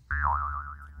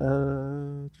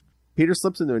 Peter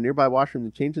slips into a nearby washroom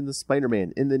to change into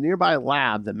Spider-Man. In the nearby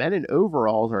lab, the men in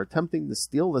overalls are attempting to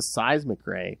steal the seismic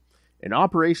ray, an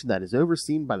operation that is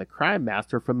overseen by the crime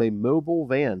master from a mobile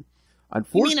van.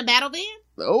 You mean a battle van?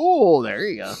 Oh, there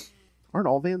you go. Aren't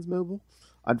all vans mobile?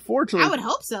 Unfortunately... I would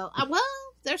hope so. Well,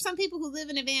 there's some people who live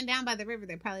in a van down by the river.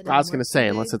 They probably don't. I was going to say,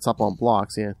 unless it's up on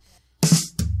blocks, yeah.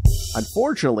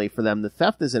 Unfortunately for them, the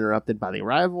theft is interrupted by the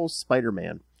arrival of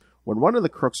Spider-Man. When one of the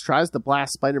crooks tries to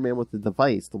blast Spider-Man with the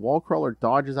device, the wall crawler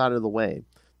dodges out of the way.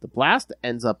 The blast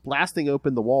ends up blasting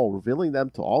open the wall, revealing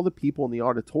them to all the people in the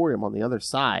auditorium on the other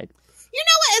side. You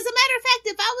know what? As a matter of fact,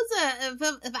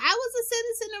 if I was a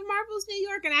citizen of Marvel's New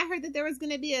York and I heard that there was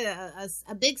going to be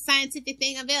a big scientific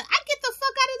thing available, I'd get the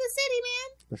fuck out of the city, man.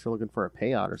 Unless you're looking for a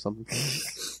payout or something.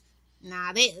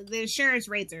 Nah, the insurance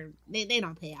rates they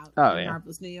don't pay out in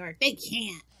Marvel's New York. They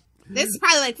can't. This is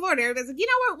probably like Florida. Everybody's like, you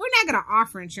know what? We're not going to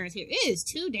offer insurance here. It is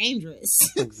too dangerous.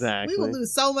 Exactly. We will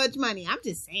lose so much money. I'm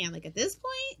just saying, like, at this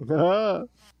point.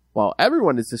 While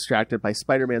everyone is distracted by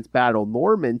Spider-Man's battle,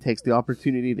 Norman takes the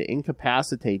opportunity to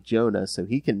incapacitate Jonah so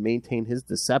he can maintain his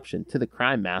deception to the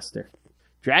Crime Master.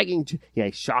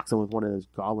 He shocks him with one of those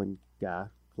goblin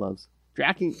gloves.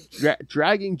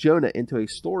 Dragging Jonah into a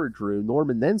storage room,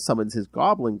 Norman then summons his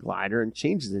goblin glider and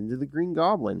changes into the Green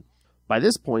Goblin. By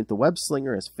this point, the web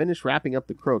slinger has finished wrapping up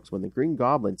the crooks when the Green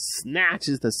Goblin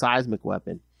snatches the seismic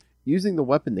weapon. Using the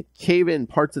weapon to cave in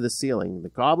parts of the ceiling, the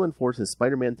Goblin forces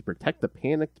Spider-Man to protect the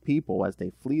panicked people as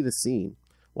they flee the scene.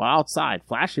 While outside,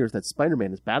 Flash hears that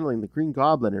Spider-Man is battling the Green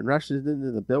Goblin and rushes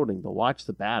into the building to watch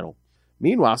the battle.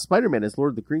 Meanwhile, Spider-Man has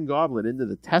lured the Green Goblin into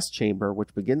the test chamber,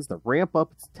 which begins to ramp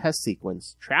up its test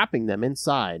sequence, trapping them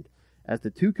inside. As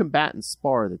the two combatants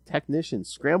spar, the technicians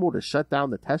scramble to shut down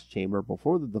the test chamber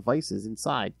before the devices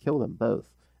inside kill them both.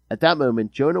 At that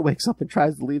moment, Jonah wakes up and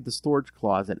tries to leave the storage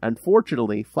closet.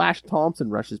 Unfortunately, Flash Thompson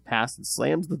rushes past and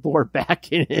slams the door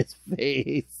back in his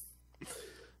face,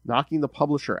 knocking the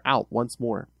publisher out once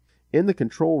more. In the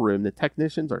control room, the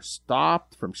technicians are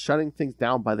stopped from shutting things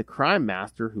down by the Crime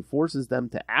Master, who forces them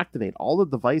to activate all the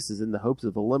devices in the hopes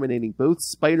of eliminating both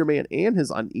Spider-Man and his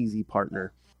uneasy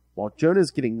partner. While Jonah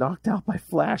is getting knocked out by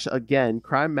Flash again,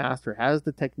 Crime Master has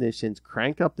the technicians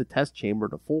crank up the test chamber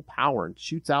to full power and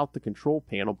shoots out the control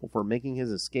panel before making his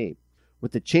escape.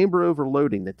 With the chamber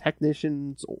overloading, the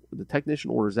technician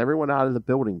orders everyone out of the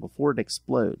building before it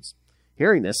explodes.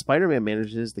 Hearing this, Spider-Man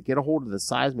manages to get a hold of the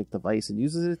seismic device and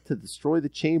uses it to destroy the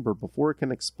chamber before it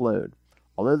can explode.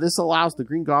 Although this allows the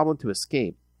Green Goblin to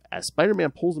escape, as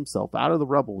Spider-Man pulls himself out of the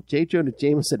rubble, J. Jonah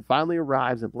Jameson finally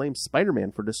arrives and blames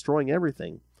Spider-Man for destroying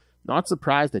everything. Not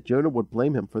surprised that Jonah would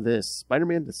blame him for this,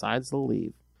 Spider-Man decides to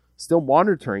leave. Still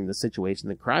monitoring the situation,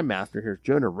 the Crime Master hears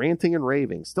Jonah ranting and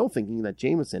raving, still thinking that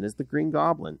Jameson is the Green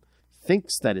Goblin.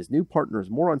 Thinks that his new partner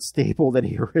is more unstable than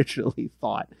he originally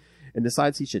thought, and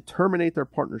decides he should terminate their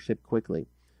partnership quickly.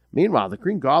 Meanwhile, the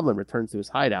Green Goblin returns to his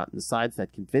hideout and decides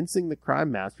that convincing the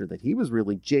Crime Master that he was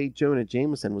really J. Jonah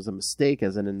Jameson was a mistake,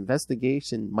 as an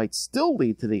investigation might still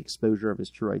lead to the exposure of his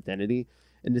true identity,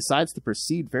 and decides to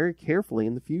proceed very carefully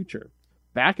in the future.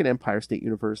 Back at Empire State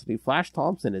University, Flash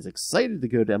Thompson is excited to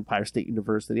go to Empire State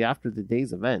University after the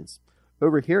day's events.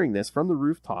 Overhearing this from the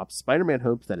rooftop, Spider-Man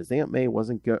hopes that his Aunt May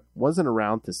wasn't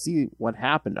around to see what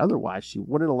happened, otherwise she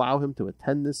wouldn't allow him to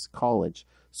attend this college,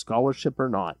 scholarship or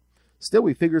not. Still,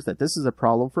 he figures that this is a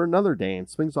problem for another day and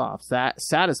swings off,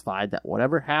 satisfied that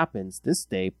whatever happens this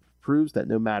day proves that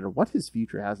no matter what his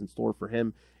future has in store for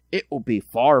him, it will be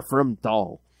far from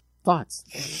dull.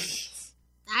 Thoughts?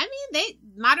 I mean,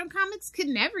 modern comics could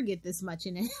never get this much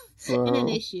in an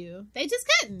issue. They just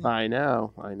couldn't. I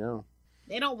know.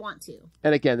 They don't want to.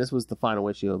 And again, this was the final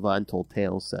issue of Untold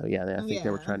Tales, so yeah, I think they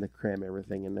were trying to cram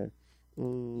everything in there.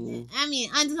 I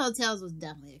mean, Untold Tales was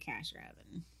definitely a cash grab.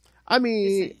 I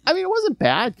mean, it wasn't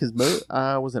bad because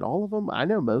was it all of them? I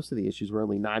know most of the issues were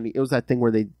only 90. It was that thing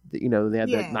where they had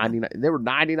that 99. They were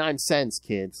 99 cents,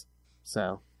 kids.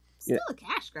 So. Still a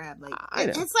cash grab. Like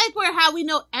it's like how we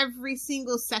know every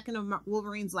single second of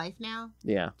Wolverine's life now.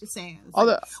 Yeah. Just saying. Well,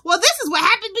 this is what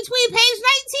happened between page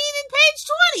 19 and page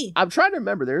 20. I'm trying to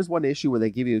remember. There's one issue where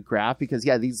they give you a graph because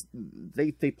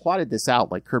they plotted this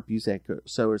out like Kurt Busiek.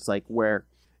 So it's like where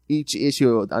each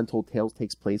issue of Untold Tales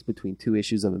takes place between two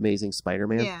issues of Amazing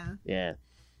Spider-Man. Yeah.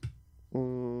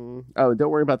 Oh,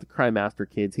 don't worry about the Crime Master,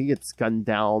 kids. He gets gunned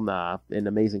down in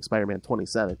Amazing Spider-Man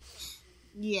 27.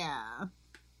 Yeah.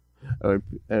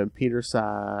 Peter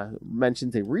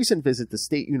mentions a recent visit to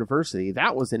State University.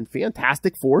 That was in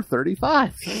Fantastic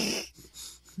 435.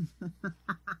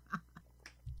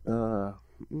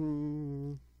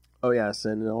 Oh, yes,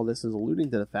 and all this is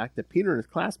alluding to the fact that Peter and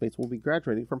his classmates will be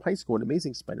graduating from high school in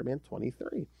Amazing Spider-Man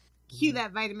 23. Cue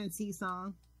that Vitamin C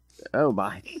song. Oh,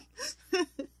 my.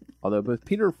 Although both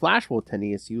Peter and Flash will attend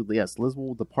ESU, yes, Liz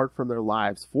will depart from their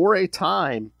lives for a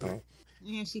time.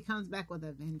 Yeah, she comes back with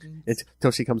a vengeance. It's till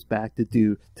she comes back to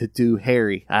do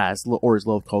Harry, as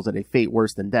Love calls it, a fate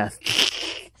worse than death.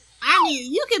 I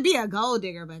mean, you could be a gold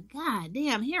digger, but god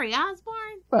damn, Harry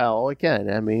Osborn? Well, again,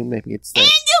 I mean, maybe it's... And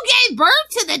you gave birth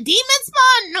to the demon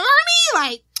spawn Normie?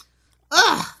 Like,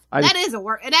 ugh. That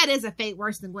is a fate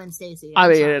worse than Gwen Stacy. I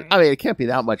mean, it can't be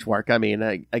that much work. I mean,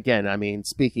 again,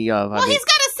 speaking of, he's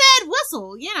got a sad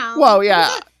whistle, you know. Well,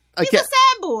 yeah, he's a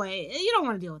sad boy. You don't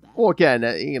want to deal with that. Well, again,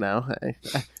 and he's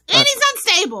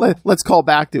unstable. Let's call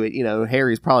back to it. You know,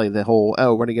 Harry's probably the whole.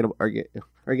 Oh, are you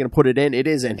gonna put it in? It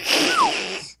isn't.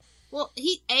 Well,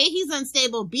 he's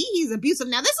unstable. B, he's abusive.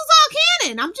 Now this is all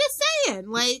canon. I'm just saying,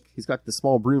 like he's got the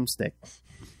small broomstick.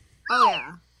 Oh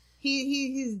yeah,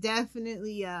 he's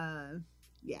definitely yeah.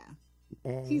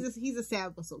 He's a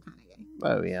sad whistle kind of guy.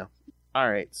 Oh yeah.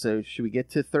 All right. So should we get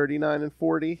to 39 and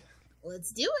 40?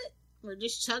 Let's do it. We're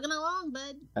just chugging along,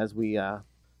 bud. As we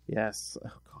yes. Oh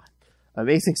god.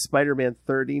 Amazing Spider-Man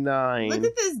 39. Look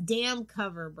at this damn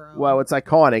cover, bro. Well, it's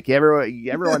iconic.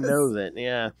 Everyone knows it.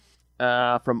 Yeah.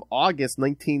 From August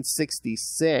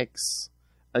 1966.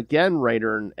 Again,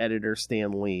 writer and editor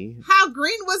Stan Lee. How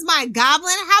green was my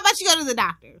goblin? How about you go to the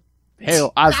doctor?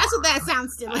 Hell, that's what that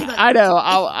sounds to like. I know.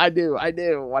 I do.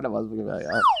 One of us was going to be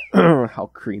like,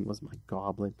 how green was my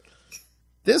goblin?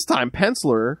 This time,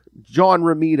 penciler John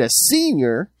Romita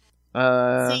Sr.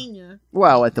 Senior.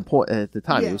 Well, at the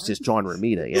time, it was just John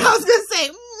Romita. Yeah. I was going to say,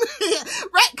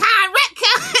 retcon.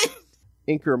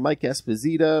 Inker Mike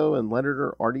Esposito and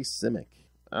letterer Artie Simic.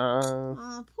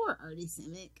 Poor Artie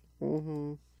Simic.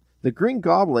 Mm-hmm. The Green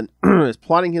Goblin is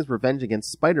plotting his revenge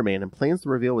against Spider-Man and plans to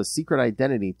reveal his secret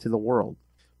identity to the world.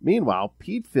 Meanwhile,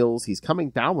 Pete feels he's coming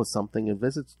down with something and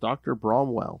visits Dr.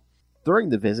 Bromwell. During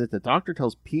the visit, the doctor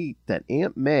tells Pete that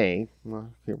Aunt May,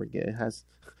 here we go, has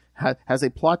a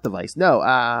plot device. No,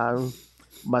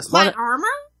 plot armor?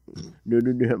 No,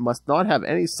 must not have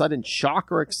any sudden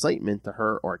shock or excitement to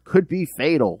her, or it could be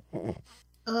fatal.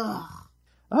 Ugh.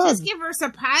 Just give her a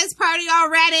surprise party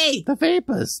already. The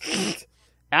vapors.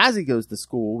 As he goes to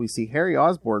school, we see Harry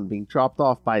Osborn being dropped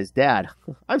off by his dad.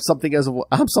 I'm something of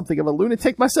a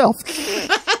lunatic myself.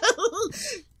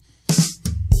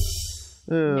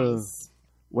 Nice.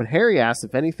 When Harry asks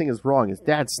if anything is wrong, his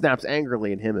dad snaps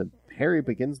angrily at him, and Harry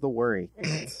begins to worry.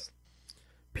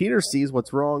 Peter sees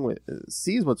what's wrong with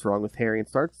Harry and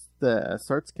starts to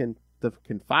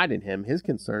confide in him his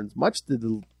concerns, much to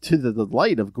the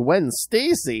delight of Gwen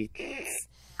Stacy.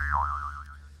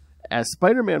 As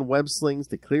Spider-Man web slings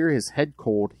to clear his head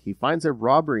cold, he finds a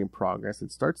robbery in progress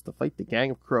and starts to fight the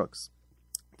gang of crooks.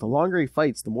 The longer he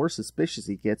fights, the more suspicious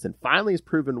he gets, and finally is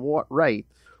proven right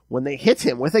when they hit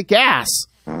him with a gas.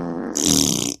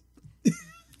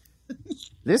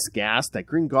 This gas that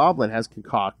Green Goblin has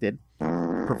concocted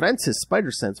prevents his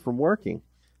spider sense from working.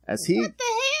 What the hell?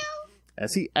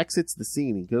 As he exits the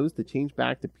scene, he goes to change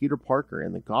back to Peter Parker,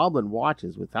 and the Goblin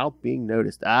watches without being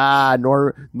noticed.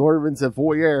 Norman's a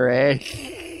voyeur,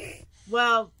 eh?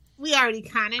 Well, we already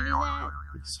kind of knew that.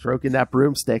 Stroking that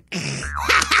broomstick.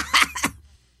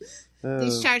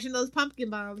 He's charging those pumpkin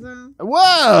bombs, huh?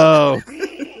 Whoa!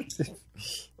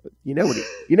 You know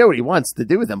what he wants to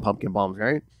do with them pumpkin bombs,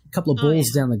 right? A couple of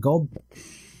balls down the gob.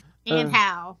 And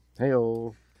how?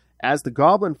 Hey-oh. As the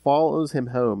Goblin follows him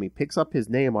home, he picks up his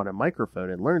name on a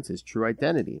microphone and learns his true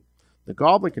identity. The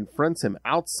Goblin confronts him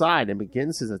outside and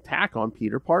begins his attack on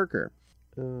Peter Parker.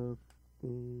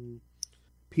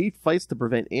 Pete fights to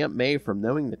prevent Aunt May from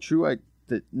knowing the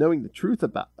truth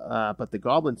about, but the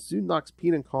Goblin soon knocks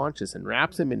Pete unconscious and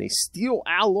wraps him in a steel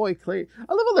alloy clay.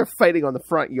 I love how they're fighting on the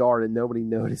front yard and nobody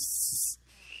notices.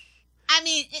 I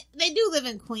mean, they do live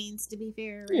in Queens, to be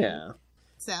fair. Right? Yeah.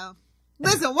 So,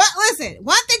 listen.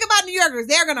 One thing about New Yorkers,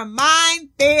 they're gonna mind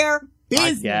their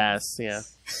business. I guess, yeah.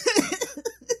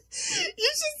 You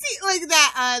should see like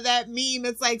that meme.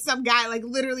 It's like some guy like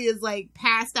literally is like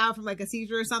passed out from like a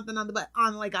seizure or something on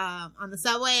the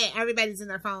subway, and everybody's in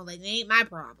their phone like, it ain't my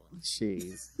problem.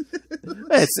 Jeez.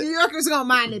 New Yorkers gonna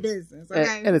mind their business,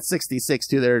 okay? And it's 66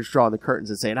 too. They're just drawing the curtains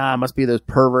and saying, it must be those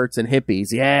perverts and hippies.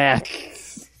 Yeah.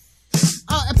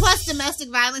 Oh, and plus domestic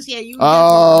violence. Yeah, you.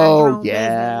 Oh,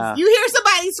 yeah. Business. You hear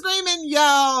somebody screaming,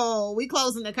 "Yo, we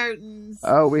closing the curtains."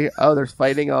 They're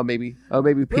fighting. Maybe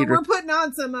Peter. We're putting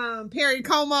on some Perry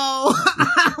Como.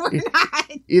 We're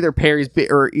not. Either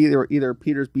either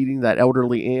Peter's beating that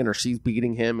elderly Ann or she's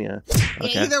beating him. Yeah.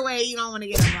 Okay. Yeah. Either way, you don't want to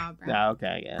get involved. Right?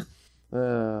 Okay. Yeah.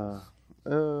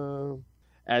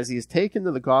 As he is taken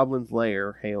to the Goblin's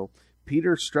lair,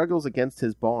 Peter struggles against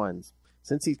his bonds.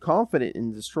 Since he's confident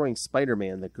in destroying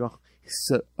Spider-Man,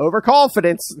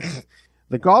 overconfidence,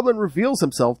 the Goblin reveals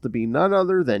himself to be none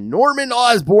other than Norman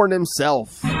Osborn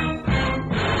himself. You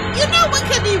know what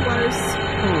could be worse?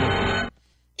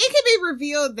 It could be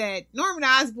revealed that Norman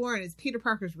Osborn is Peter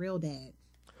Parker's real dad.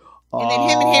 And then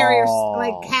him and Harry are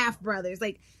like half brothers.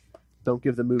 Like, don't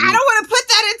give the movie. I don't want to put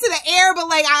that into the air, but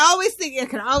like I always think it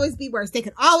could always be worse. They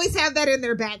could always have that in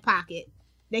their back pocket.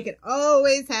 They could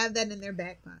always have that in their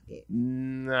back pocket.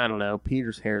 I don't know.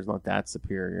 Peter's hair is not that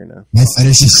superior, no. My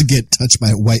fetish is to get touched by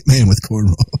a white man with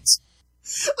cornrows.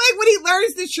 Like when he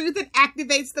learns the truth and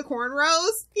activates the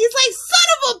cornrows, he's like, son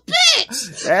of a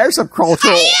bitch! There's some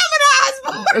cultural... I am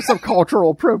an Osborn! There's some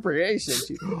cultural appropriation.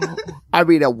 I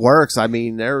mean, it works. I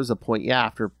mean, there was a point,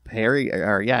 after Harry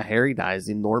dies,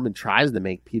 and Norman tries to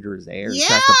make Peter his heir.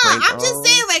 Yeah, I'm just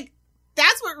saying, like,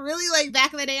 that's what really, like,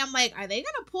 back in the day, I'm like, are they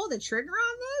gonna pull the trigger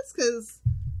on this? Because...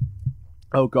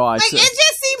 Oh, God. Like, it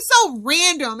just seems so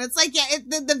random. It's like,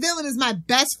 the villain is my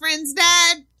best friend's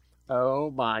dad.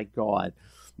 Oh, my God.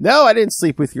 No, I didn't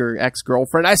sleep with your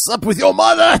ex-girlfriend. I slept with your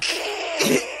mother.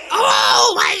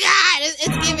 Oh, my God. It's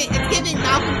giving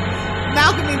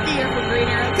Malcolm and Thea from Green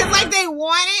Arrow. Because, like,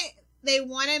 they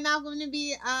wanted Malcolm to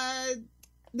be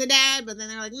the dad, but then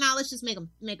they're like, no, let's just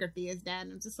make her Thea's dad.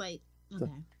 And I'm just like,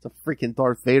 okay. It's a freaking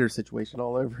Darth Vader situation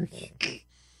all over again.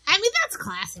 I mean, that's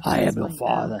classic. I am your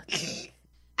father.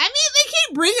 I mean, they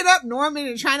keep bringing up Norman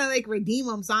and trying to, like, redeem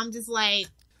him, so I'm just like,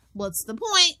 what's the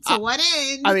point? To what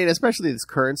end? I mean, especially this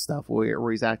current stuff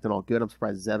where he's acting all good. I'm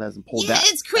surprised Zeb hasn't pulled that. Yeah,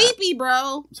 it's creepy,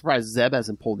 bro. I'm surprised Zeb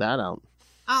hasn't pulled that out.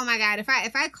 Oh my God, if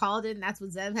I called it and that's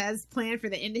what Zeb has planned for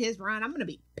the end of his run, I'm going to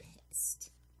be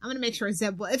pissed. I'm going to make sure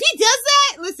Zeb... If he does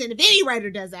that, listen, if any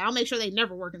writer does that, I'll make sure they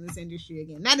never work in this industry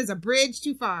again. That is a bridge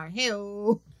too far.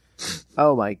 Hell.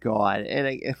 Oh my God. And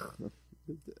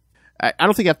I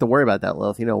don't think you have to worry about that,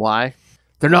 Lilith. You know why?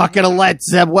 They're not going to let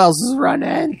Zeb Wells' run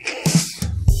in.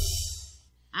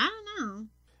 I don't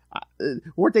know.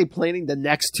 Weren't they planning the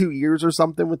next 2 years or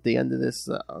something with the end of this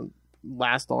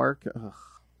last arc? Ugh.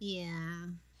 Yeah.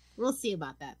 We'll see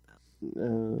about that,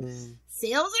 though.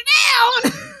 Sales are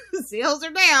down! Sales are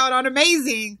down on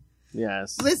Amazing.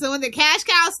 Yes. Listen, when the cash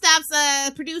cow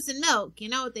stops producing milk, you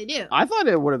know what they do. I thought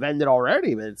it would have ended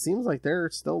already, but it seems like they're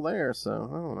still there, so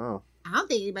I don't know. I don't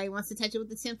think anybody wants to touch it with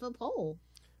the 10-foot pole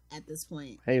at this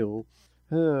point. Hey-o.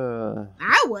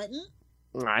 I wouldn't.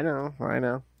 I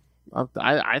know.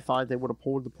 I thought they would have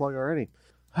pulled the plug already.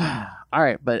 All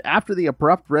right, but after the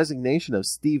abrupt resignation of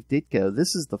Steve Ditko,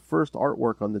 this is the first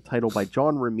artwork on the title by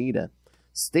John Romita.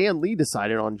 Stan Lee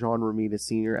decided on John Romita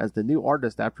Sr. as the new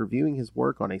artist after viewing his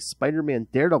work on a Spider-Man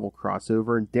Daredevil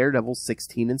crossover in Daredevil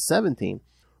 16 and 17.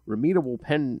 Romita will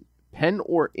pen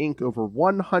or ink over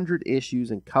 100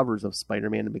 issues and covers of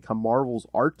Spider-Man and become Marvel's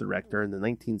art director in the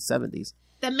 1970s.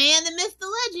 The man, the myth, the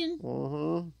legend.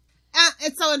 Mm-hmm.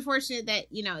 It's so unfortunate that,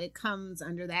 it comes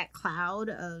under that cloud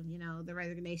of, the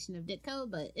resignation of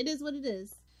Ditko, but it is what it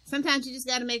is. Sometimes you just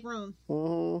got to make room.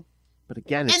 Mm-hmm. But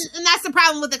again, and that's the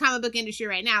problem with the comic book industry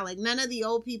right now. Like, none of the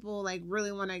old people, like,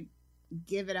 really want to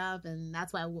give it up, and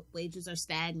that's why wages are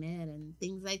stagnant and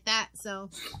things like that, so...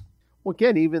 Well,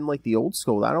 again, even, like, the old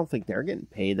school, I don't think they're getting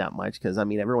paid that much, because, I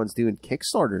mean, everyone's doing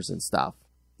Kickstarters and stuff.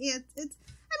 Yeah, it's...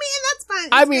 that's fine.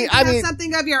 It's I mean,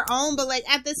 something of your own, but like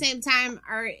at the same time,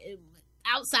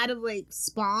 outside of like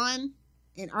Spawn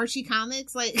and Archie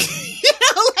comics, like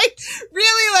like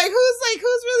really, like who's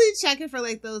really checking for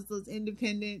like those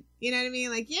independent, you know what I mean?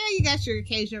 Like, yeah, you got your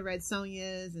occasional Red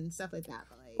Sonjas and stuff like that.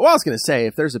 But like, well, I was gonna say,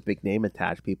 if there's a big name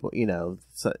attached, people,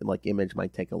 like Image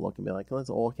might take a look and be like, let's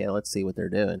see what they're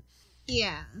doing.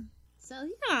 Yeah. So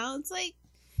it's like.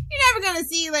 You're never going to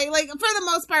see, like, for the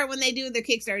most part, when they do their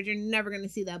Kickstarter, you're never going to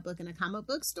see that book in a comic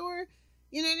book store.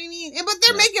 You know what I mean? But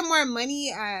they're making more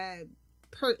money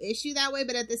per issue that way.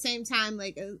 But at the same time,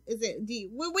 like,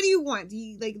 what do you want? Do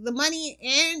you, like, the money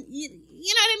and, you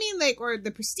know what I mean? Like, or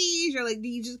the prestige, or, like, do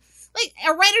you just, like,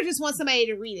 a writer just wants somebody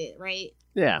to read it, right?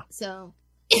 Yeah. So,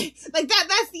 like,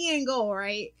 that's the end goal,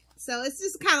 right? So it's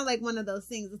just kind of like one of those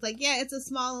things. It's like, yeah, it's a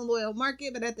small and loyal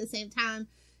market, but at the same time,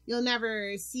 you'll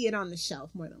never see it on the shelf,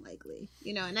 more than likely,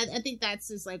 and I think that's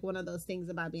just like one of those things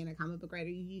about being a comic book writer.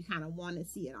 You kind of want to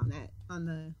see it on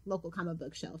the local comic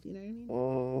book shelf. You know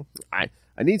what I mean?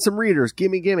 I need some readers.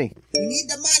 Gimme. You need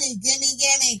the money.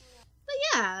 Gimme. But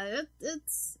yeah,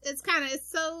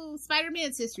 it's so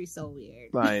Spider-Man's history is so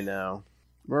weird. I know.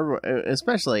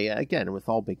 Especially again with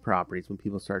all big properties, when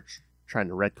people start trying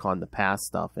to retcon the past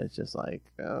stuff, it's just like,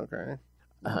 okay,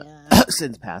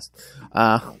 since past.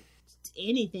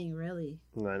 Anything really.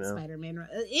 I know. Spider-Man.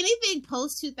 Anything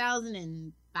post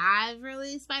 2005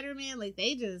 really Spider-Man. Like,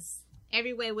 they just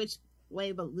every which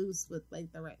way but loose with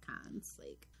like the retcons.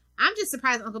 Like, I'm just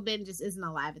surprised Uncle Ben just isn't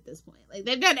alive at this point. Like,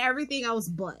 they've done everything else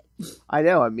but. I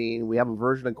know. I mean, we have a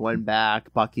version of Gwen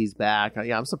back. Bucky's back.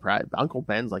 Yeah, I'm surprised. Uncle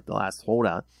Ben's like the last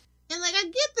holdout. And like, I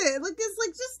get that. Like, it's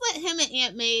like, just let him and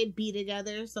Aunt May be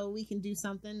together so we can do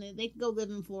something. They can go live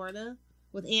in Florida.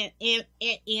 With Aunt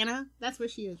Anna. That's where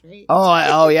she is, right?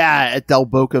 Oh yeah, at Del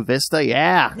Boca Vista,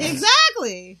 yeah.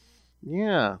 Exactly.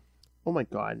 Yeah. Oh my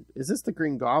god. Is this the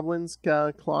Green Goblin's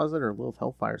closet or Lilith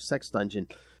Hellfire sex dungeon?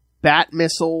 Bat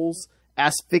missiles,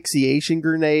 asphyxiation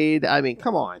grenade. I mean,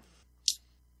 come on.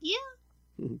 Yeah.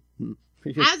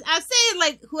 I said,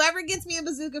 like, whoever gets me a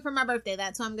bazooka for my birthday,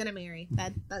 that's who I'm going to marry.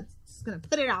 That's just going to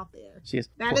put it out there.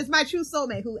 That is my true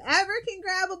soulmate. Whoever can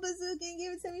grab a bazooka and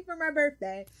give it to me for my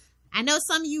birthday. I know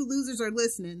some of you losers are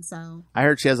listening, so. I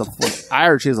heard she has a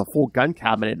full gun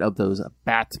cabinet of those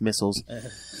bat missiles.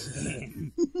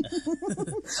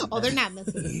 Oh, they're not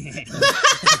missiles.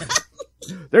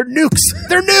 They're nukes.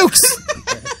 They're nukes.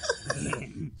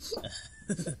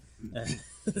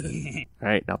 All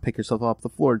right, now pick yourself off the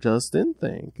floor, Justin.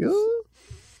 Thank you.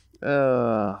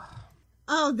 Oh,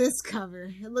 this cover.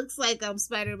 It looks like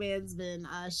Spider-Man's been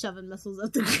shoving missiles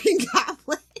up the Green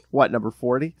Goblin. What, number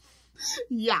 40?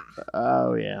 Yeah.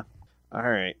 Oh, yeah. All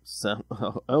right. So,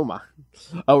 oh my.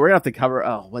 Oh, we're going to have to cover,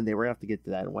 one day we're going to have to get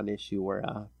to that one issue where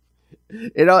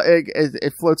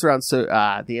it floats around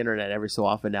the internet every so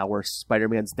often now where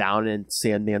Spider-Man's down and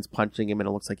Sandman's punching him and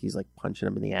it looks like he's like punching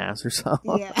him in the ass or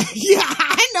something. Yeah,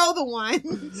 I know the one.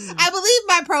 I believe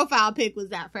my profile pic was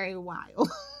that for a while.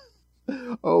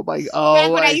 Oh my!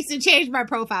 Back when I used to change my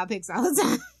profile pics all the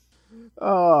time.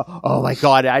 Oh my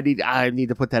God! I need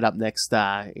to put that up next.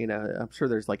 I'm sure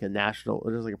there's like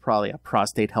probably a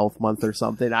prostate health month or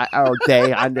something. Or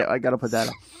day. I got to put that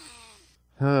up.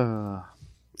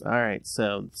 All right,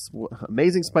 so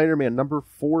Amazing Spider-Man number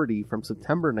 40 from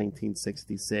September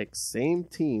 1966. Same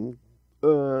team.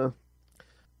 It's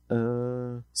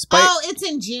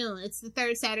in June. It's the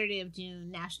third Saturday of June,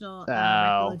 National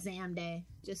Rectal Exam Day.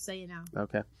 Just so you know.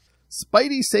 Okay.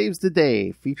 Spidey Saves the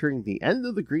Day, featuring the end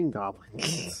of the Green Goblin.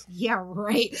 Yeah,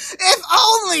 right. If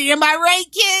only, am I right,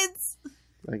 kids?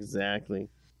 Exactly.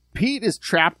 Pete is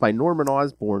trapped by Norman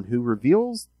Osborn,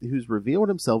 who's revealed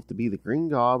himself to be the Green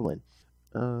Goblin.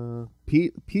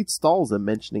 Pete stalls him,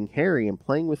 mentioning Harry and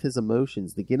playing with his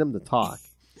emotions to get him to talk.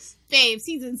 Babes,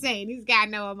 he's insane. He's got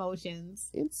no emotions.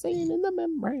 Insane in the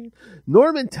membrane.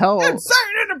 Norman tells...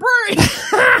 Insane in the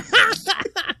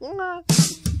brain!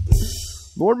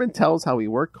 Norman tells how he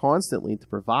worked constantly to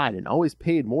provide and always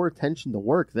paid more attention to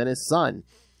work than his son.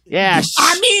 Yeah.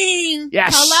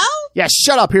 Hello? Yeah,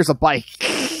 shut up. Here's a bike.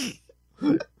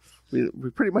 we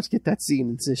pretty much get that scene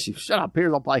in this issue. Shut up.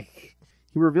 Here's a bike.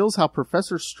 He reveals how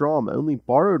Professor Strom only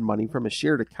borrowed money from a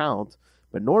shared account,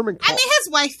 but Norman... his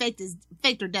wife faked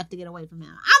her death to get away from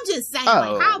him. I'm just saying,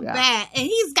 bad? And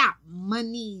he's got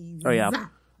money.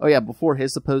 Oh, yeah. Before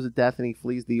his supposed death and he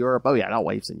flees to Europe. Oh, yeah, that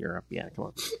wife's in Europe. Yeah, come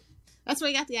on. That's where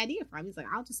he got the idea from. He's like,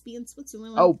 I'll just be in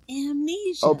Switzerland with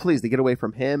amnesia. Oh, please, to get away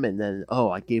from him, and then,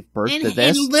 I gave birth to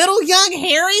this. And little young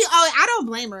Harry? Oh, I don't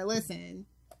blame her. Listen.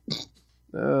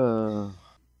 He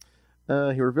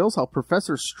reveals how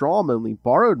Professor Strom only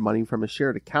borrowed money from a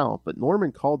shared account, but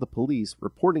Norman called the police,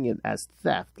 reporting it as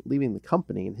theft, leaving the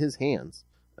company in his hands.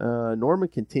 Norman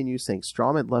continues saying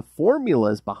Strom had left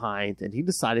formulas behind, and he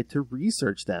decided to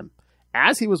research them.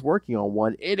 As he was working on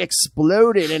one, it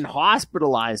exploded and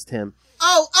hospitalized him.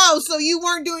 So you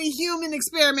weren't doing human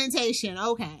experimentation.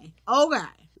 Okay. It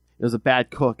was a bad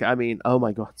cook. I mean, oh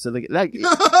my God. So that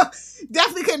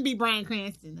definitely couldn't be Bryan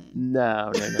Cranston then.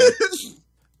 No.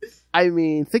 I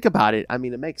mean, think about it. I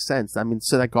mean, it makes sense. I mean,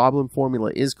 so that goblin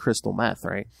formula is crystal meth,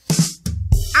 right?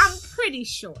 I'm pretty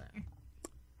sure.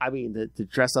 I mean, to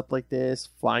dress up like this,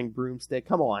 flying broomstick.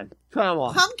 Come on.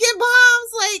 Pumpkin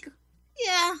bombs, like,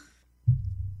 yeah.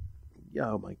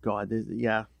 Oh my God.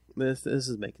 This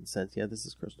is making sense. Yeah, this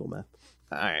is crystal meth.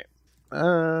 All right.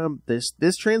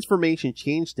 This transformation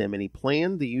changed him, and he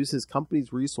planned to use his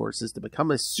company's resources to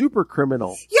become a super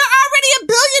criminal. You're already a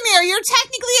billionaire. You're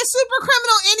technically a super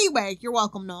criminal anyway. You're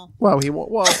welcome, Noel. Well, he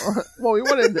wanted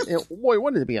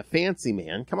to be a fancy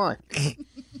man. Come on.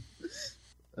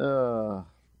 Yeah.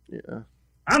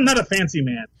 I'm not a fancy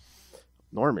man.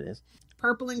 Norman is.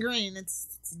 Purple and green.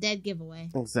 It's a dead giveaway.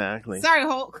 Exactly. Sorry,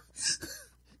 Hulk.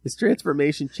 His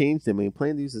transformation changed him, and he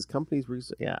planned to use his company's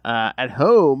resources. At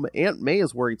home, Aunt May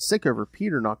is worried sick over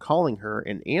Peter not calling her,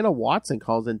 and Anna Watson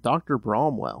calls in Dr.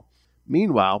 Bromwell.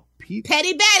 Meanwhile, Betty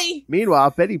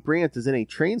Brant is in a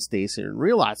train station and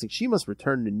realizing she must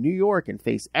return to New York and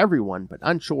face everyone, but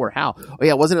unsure how. Oh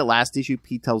yeah, wasn't it last issue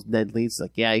Pete tells Ned Leeds,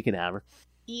 like, yeah, you can have her.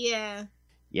 Yeah.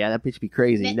 Yeah, that bitch be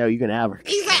crazy. No, you can have her.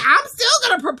 He's like, I'm still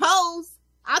gonna propose.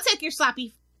 I'll take your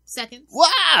sloppy seconds.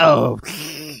 Wow!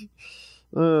 I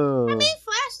mean,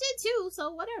 Flash did too,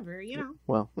 so whatever, you know.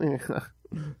 Well,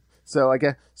 So I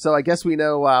guess we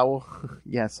know.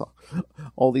 Yes,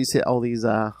 all these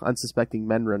unsuspecting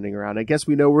men running around. I guess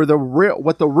we know what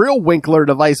the real Winkler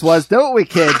device was, don't we,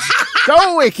 kids?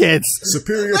 Don't we, kids?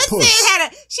 Superior Let's puss. say it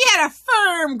had a She had a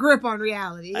firm grip on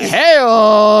reality.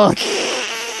 Hey-oh!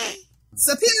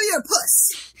 Superior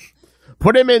puss.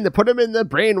 Put him in the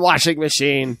brainwashing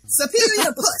machine.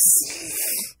 Superior puss.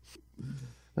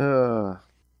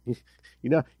 You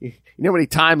know how many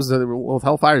times the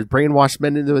Hellfire's brainwashed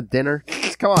men into a dinner?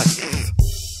 Come on.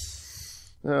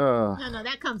 No,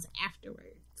 that comes afterwards.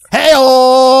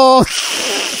 Hey-oh!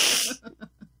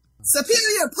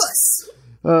 Superior puss.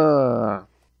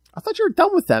 I thought you were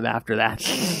done with them after that.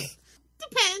 Depends.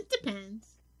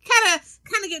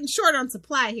 Kind of getting short on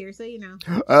supply here, so you know.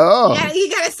 Oh. You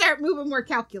gotta start moving more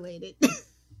calculated.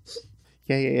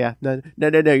 Yeah. No,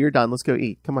 you're done. Let's go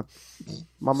eat. Come on.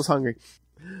 Mama's hungry.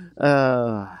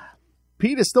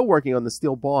 Pete is still working on the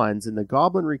steel bonds, and the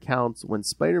Goblin recounts when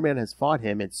Spider-Man has fought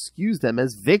him and skews them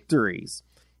as victories.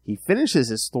 He finishes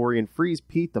his story and frees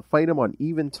Pete to fight him on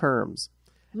even terms.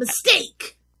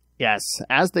 Mistake! Yes,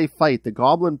 as they fight, the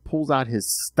Goblin pulls out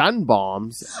his stun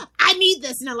bombs. I need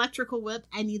this, an electrical whip.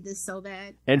 I need this so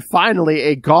bad. And finally,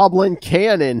 a Goblin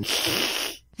cannon.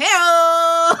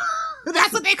 Hey-oh!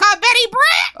 That's what they call Betty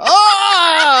Brant!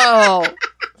 Oh!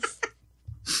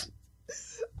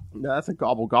 No, that's a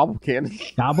gobble cannon.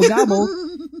 Gobble gobble.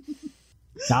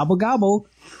 Gobble gobble.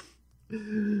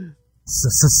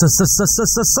 Sausage!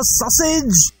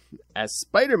 As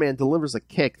Spider-Man delivers a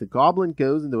kick, the Goblin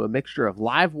goes into a mixture of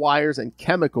live wires and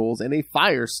chemicals, and a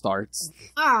fire starts.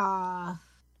 Ah,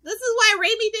 this is why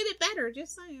Raimi did it better,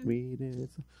 just saying.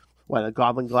 What, a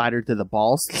Goblin glider to the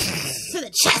balls? To the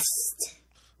chest!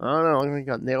 I don't know, he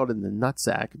got nailed in the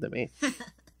nutsack to me.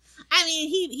 I mean,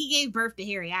 he gave birth to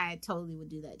Harry. I totally would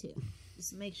do that too.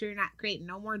 Just make sure you're not creating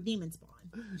no more demon spawn.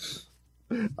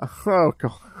 Oh,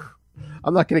 God.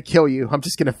 I'm not going to kill you. I'm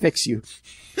just going to fix you.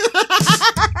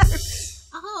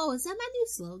 Oh, is that my new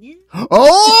slogan?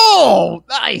 Oh,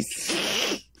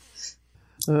 nice.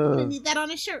 I need that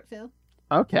on a shirt, Phil.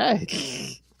 Okay.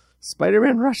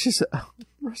 Spider-Man rushes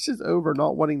over,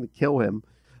 not wanting to kill him.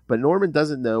 But Norman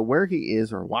doesn't know where he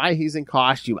is or why he's in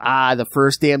costume. The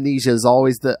first amnesia is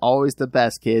always the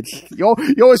best, kids. You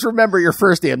always remember your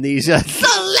first amnesia.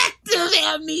 Selective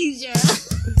amnesia.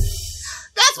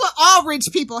 That's what all rich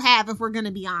people have, if we're going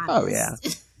to be honest. Oh, yeah.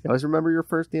 You always remember your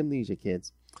first amnesia,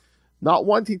 kids. Not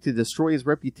wanting to destroy his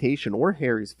reputation or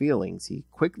Harry's feelings, he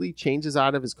quickly changes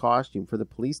out of his costume for the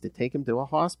police to take him to a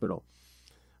hospital.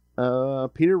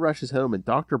 Peter rushes home, and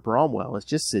Dr. Bromwell has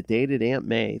just sedated Aunt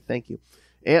May. Thank you.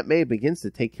 Aunt May begins to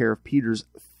take care of Peter's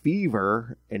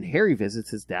fever, and Harry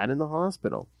visits his dad in the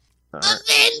hospital.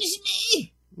 Avenge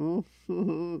me!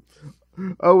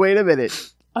 Oh, wait a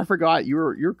minute. I forgot.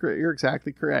 You're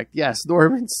exactly correct. Yes,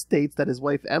 Norman states that his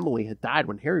wife Emily had died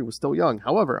when Harry was still young.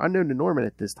 However, unknown to Norman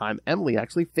at this time, Emily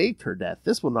actually faked her death.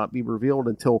 This will not be revealed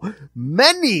until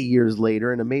many years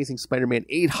later in Amazing Spider-Man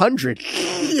 800.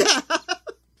 Yeah.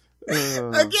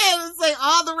 Again, it's like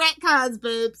all the retcons,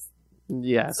 babes.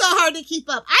 Yes. So hard to keep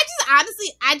up.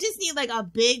 I just need like a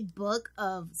big book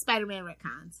of Spider-Man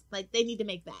retcons. Like they need to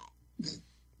make that.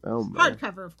 Oh, man.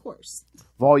 Hardcover, of course.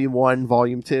 Volume 1,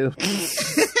 Volume 2.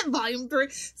 Volume 3.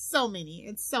 So many.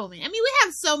 It's so many. I mean, we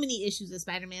have so many issues of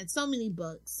Spider-Man, so many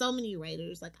books, so many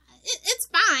writers. Like, it's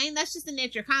fine. That's just the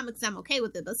nature of comics. I'm okay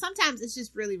with it. But sometimes it's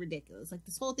just really ridiculous. Like,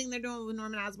 this whole thing they're doing with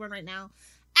Norman Osborn right now,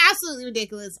 absolutely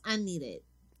ridiculous, unneeded.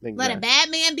 Let a bad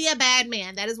man be a bad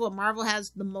man. That is what Marvel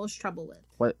has the most trouble with.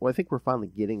 Well, I think we're finally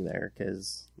getting there,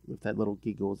 because if that little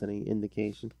giggle is any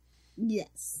indication.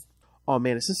 Yes. Oh,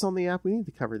 man, is this on the app? We need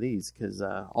to cover these, because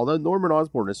although Norman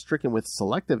Osborn is stricken with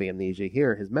selective amnesia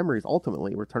here, his memories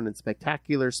ultimately return in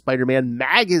Spectacular Spider-Man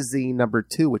Magazine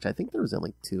 #2, which I think there was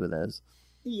only 2 of those.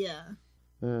 Yeah.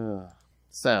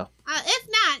 So. If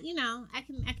not, you know, I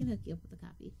can hook you up with a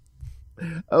copy.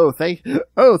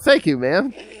 Thank you,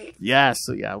 man. Yes.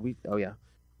 So, yeah,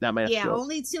 that might have to go.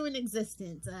 Only 2 in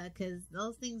existence, because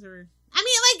those things are... I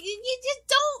mean, like, you just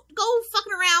don't go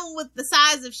fucking around with the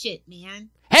size of shit, man.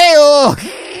 Hey-oh!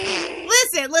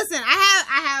 Listen,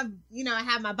 I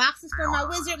have my boxes for my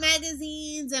Wizard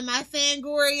magazines and my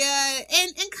Fangoria,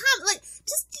 and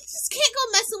just can't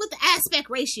go messing with the aspect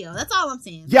ratio. That's all I'm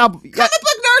saying. Yeah. Comic book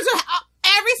nerds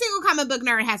every single comic book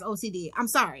nerd has OCD. I'm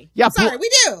sorry. Yeah, we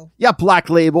do. Yeah, Black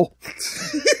Label.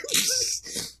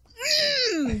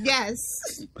 Yes.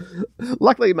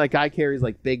 Luckily, my guy carries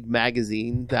like big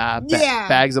magazine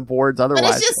bags of boards. Otherwise,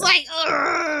 but it's just like,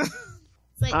 ugh.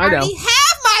 It's like, I already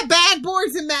have my bag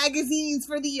boards and magazines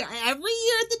for the year. Every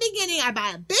year at the beginning, I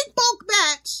buy a big bulk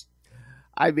batch.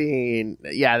 I mean,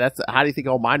 yeah, that's how do you think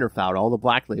all mine are filed? All the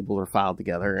Black Labels are filed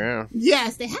together. Yeah.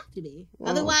 Yes, they have to be.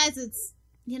 Otherwise, it's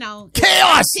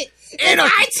chaos.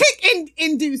 It's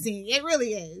inducing. It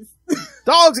really is.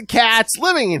 Dogs and cats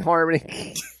living in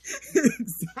harmony.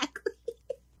 Exactly.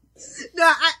 No,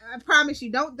 I promise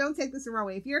you, don't take this the wrong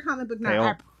way. If you're a comic book nerd,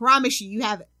 I promise you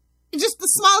have just the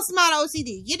smallest amount of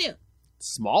OCD. You do.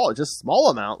 Just small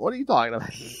amount? What are you talking about?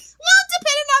 Well,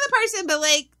 depending on the person, but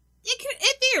like,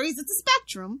 it varies. It's a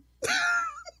spectrum.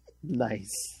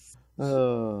 Nice.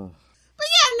 But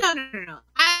yeah, no.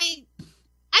 I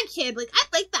kid. Like, I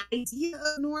like the idea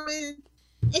of Norman.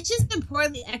 It's just been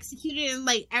poorly executed, and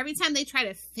like every time they try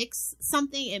to fix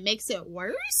something, it makes it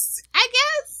worse, I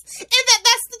guess. And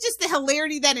that's just the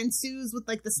hilarity that ensues with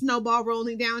like the snowball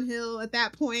rolling downhill at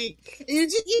that point. And you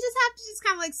just have to just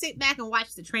kind of like sit back and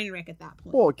watch the train wreck at that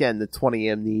point. Well, again, the 20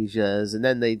 amnesias, and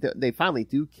then they finally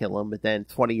do kill him, but then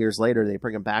 20 years later they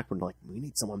bring him back when like, we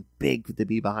need someone big to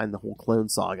be behind the whole clone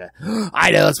saga.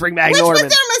 I know, let's bring back Norman. Which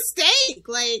was their mistake.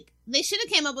 Like, they should have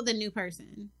came up with a new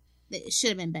person. It should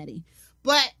have been Betty.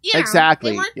 But, you know.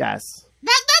 Exactly, yes.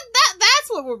 That's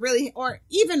what we're really, or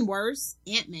even worse,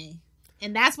 Aunt May.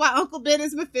 And that's why Uncle Ben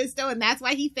is Mephisto, and that's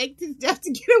why he faked his death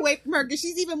to get away from her, because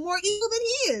she's even more evil than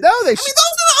he is. No, those are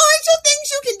the only two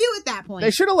things you can do at that point. They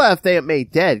should have left Aunt May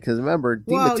dead, because remember,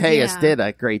 DeMatteis did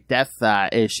a great death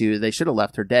issue. They should have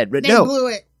left her dead. But they blew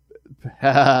it.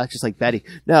 Just like Betty.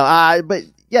 No, but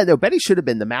yeah, no, Betty should have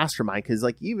been the mastermind, because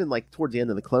like even like towards the end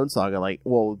of the Clone Saga, like,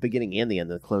 well, beginning and the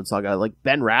end of the Clone Saga, like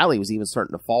Ben Raleigh was even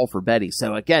starting to fall for Betty.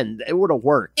 So again, it would have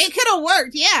worked. It could have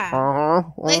worked, yeah.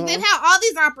 Like they've had all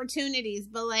these opportunities,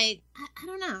 but like I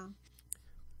don't know.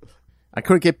 I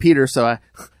couldn't get Peter, so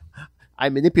I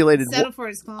manipulated. Settle for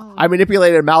his clone. I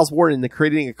manipulated Miles Warren into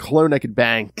creating a clone I could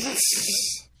bang. I mean,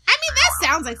 that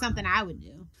sounds like something I would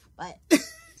do, but.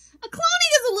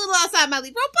 Cloning is a little outside my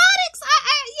league. Robotics,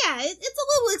 it's a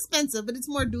little expensive, but it's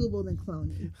more doable than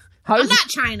cloning. I'm not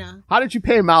China. How did you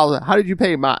pay Miles? How did you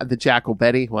pay the Jackal,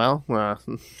 Betty? Well,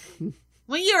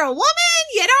 when you're a woman,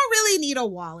 you don't really need a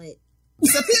wallet.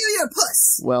 Superior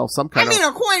puss. Well, some kind of. I mean,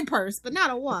 a coin purse, but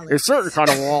not a wallet. A certain kind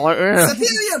of wallet. Yeah.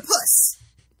 Superior puss.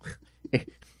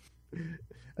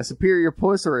 A superior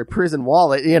puss or a prison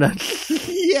wallet, you know?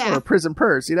 Yeah. Or a prison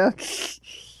purse, you know? It's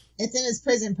in his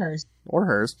prison purse. Or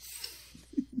hers.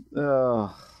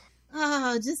 Oh,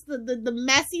 just the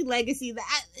messy legacy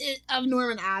of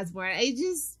Norman Osborn. It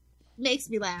just makes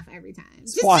me laugh every time.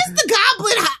 Just the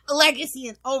Goblin legacy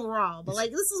and overall. But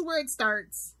like, this is where it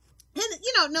starts. And,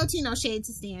 you know, no shade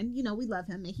to Stan. You know, we love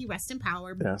him. May he rest in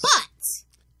power. Yes. But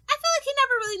I feel like he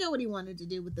never really knew what he wanted to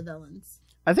do with the villains.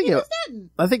 I think it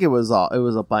was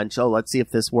a bunch. Oh, let's see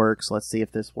if this works.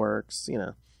 You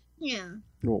know. Yeah.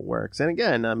 It works. And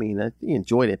again, I mean, he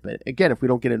enjoyed it. But again, if we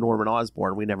don't get a Norman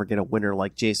Osborn, we never get a winner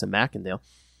like Jason McIndale.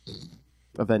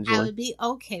 Eventually. I would be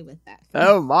okay with that.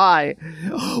 Oh, my.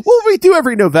 What we do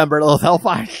every November, little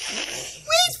Hellfire? We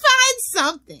find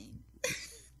something.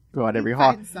 God, every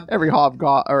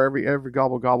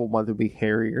gobble month would be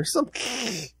Harry or something.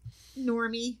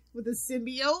 Normie with a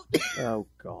symbiote. Oh,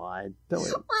 God. Don't or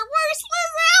worse,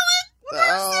 Liz Allen with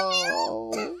her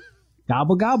symbiote.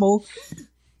 Gobble, gobble.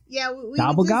 Yeah,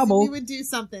 we would do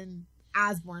something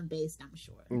Osborn based, I'm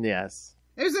sure. Yes.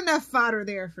 There's enough fodder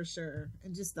there for sure,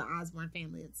 and just the Osborn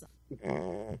family itself.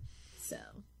 So,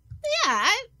 yeah,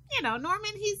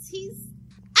 Norman,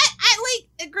 I like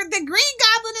the Green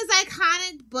Goblin is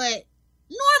iconic, but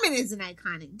Norman isn't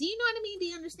iconic. Do you know what I mean? Do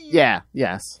you understand? Yeah.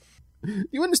 Yes.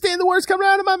 You understand the words coming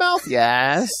out of my mouth?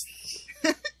 Yes.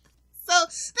 So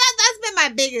that's been my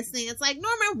biggest thing. It's like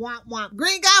Norman, womp.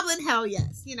 Green Goblin, hell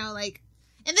yes. You know, like.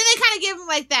 And then they kind of give him,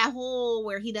 like, that whole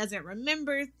where he doesn't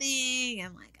remember thing.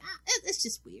 And, like, it's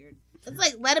just weird. It's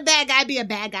like, let a bad guy be a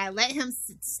bad guy. Let him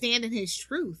stand in his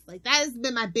truth. Like, that has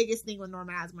been my biggest thing with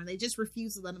Norman Osborn. They just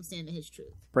refuse to let him stand in his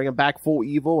truth. Bring him back full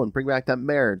evil and bring back that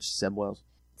marriage, Sam Wells.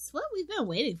 It's what we've been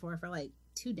waiting for like,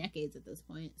 2 decades at this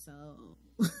point, so...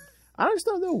 I just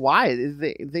don't know why.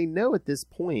 They know at this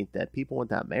point that people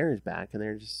want that marriage back, and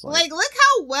they're just like... look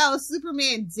how well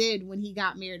Superman did when he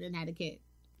got married and had a kid.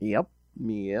 Yep.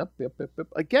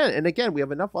 Again, we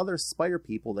have enough other Spider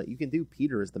people that you can do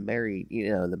Peter as the married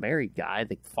guy,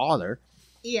 the father.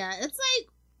 Yeah, it's like,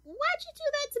 why'd you do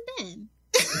that to Ben?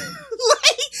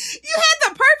 Like, you had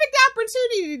the perfect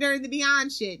opportunity during the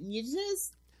Beyond shit, and you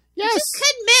just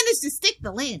couldn't manage to stick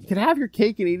the landing. You could have your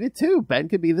cake and eat it too. Ben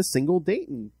could be the single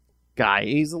dating guy.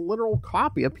 He's a literal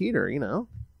copy of Peter, you know.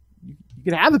 You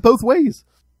can have it both ways.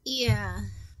 Yeah.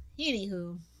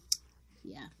 Anywho.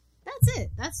 Yeah. That's it.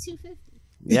 That's 250.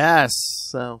 Yes.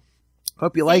 So,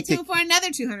 hope you liked it. Stay tuned for another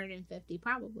 250,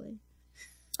 probably.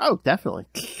 Oh, definitely.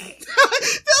 Feels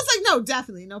like no,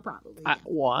 definitely, no, probably. Yeah.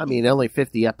 I mean, only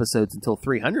 50 episodes until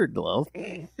 300, though.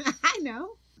 I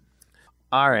know.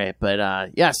 All right,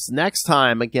 but yes, next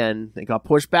time, again, it got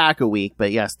pushed back a week,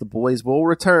 but yes, the boys will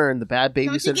return. The bad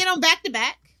babysitter. Don't you get them back to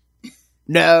back?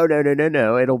 No.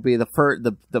 It'll be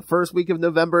the first week of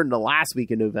November and the last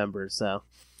week of November, so.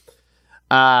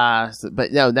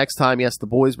 But no, next time, yes, the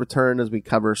boys return as we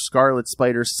cover Scarlet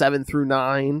Spider 7 through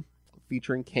 9,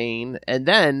 featuring Kane. And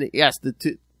then, yes, the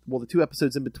two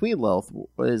episodes in between, Lilith,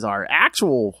 is our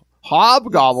actual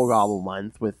Hobgobble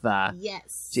month with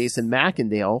Jason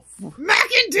Macendale.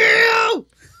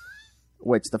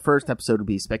 Which the first episode will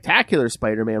be Spectacular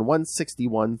Spider-Man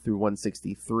 161 through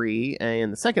 163,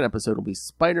 and the second episode will be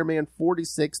Spider-Man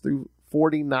 46 through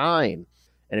 49.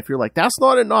 And if you're like, that's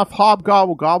not enough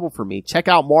Hobgobble for me, check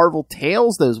out Marvel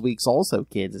Tales those weeks also,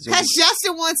 kids. Because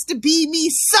Justin wants to be me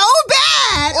so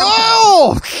bad.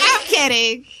 Oh! I'm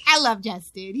kidding. I love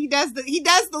Justin. He does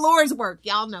the Lord's work.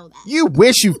 Y'all know that. You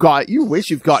wish you've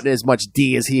gotten as much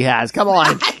D as he has. Come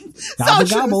on. So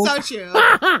true.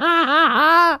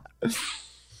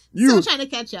 Still trying to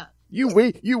catch up. You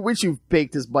wish you've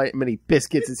baked as many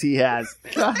biscuits as he has.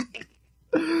 I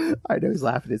know he's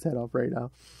laughing his head off right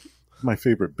now. My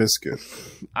favorite biscuit.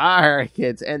 All right,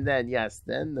 kids. And then,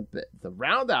 the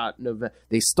round out,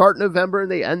 they start November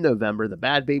and they end November. The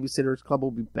Bad Babysitters Club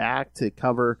will be back to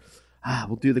cover,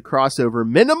 we'll do the crossover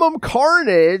Minimum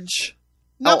Carnage.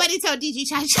 Nobody told DG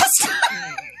Chichester.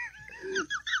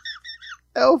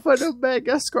 Alpha and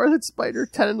Omega, Scarlet Spider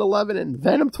 10 and 11, and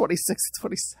Venom 26 and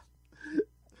 27.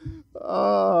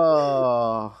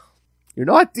 Oh. You're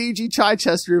not DG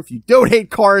Chichester if you don't hate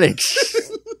Carnage.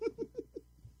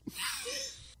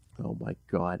 Oh my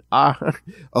god. Oh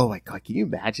my god, can you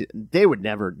imagine? They'd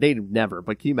never,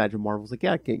 but can you imagine Marvel's like,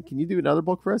 yeah, can you do another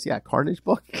book for us? Yeah, Carnage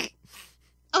book.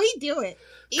 Oh, he'd do it.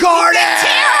 Carnage!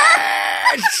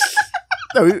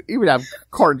 No, he would have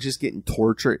Carnage just getting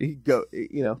tortured. He'd go,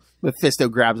 Mephisto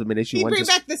grabs him in issue 1. He'd bring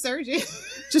back the surgeon.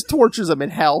 Just tortures him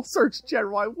in hell. Surgeon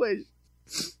General, I wish.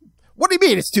 What do you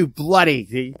mean it's too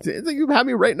bloody? You have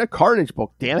me writing a Carnage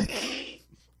book, damn it.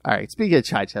 All right, speaking of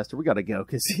Chichester, we got to go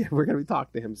because we're going to be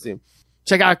talking to him soon.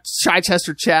 Check out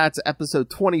Chichester Chats episode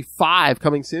 25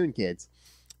 coming soon, kids,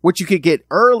 which you could get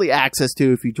early access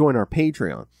to if you join our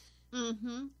Patreon.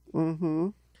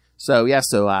 So,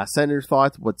 send your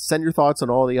thoughts. Send your thoughts on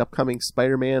all the upcoming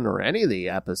Spider-Man or any of the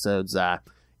episodes.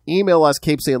 Email us,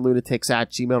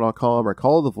 CapesandLunatics@gmail.com, or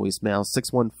call the voicemail,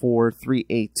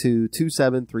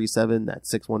 614-382-2737.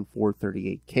 That's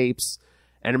 614-38-CAPES.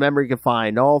 And remember, you can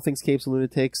find all things Capes and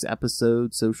Lunatics,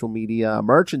 episodes, social media,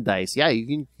 merchandise. Yeah,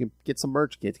 you can get some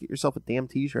merch, kids. Get yourself a damn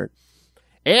t-shirt.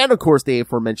 And, of course, the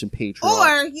aforementioned Patreon.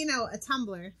 Or, a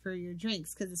tumbler for your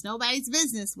drinks, because it's nobody's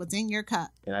business what's in your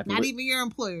cup. Not even your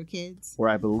employer, kids. Or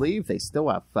I believe they still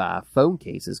have phone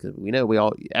cases, because we know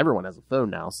everyone has a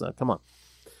phone now, so come on.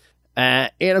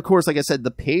 And, of course, like I said, the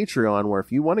Patreon, where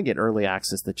if you want to get early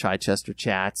access to Chichester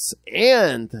Chats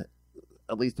and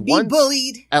at least be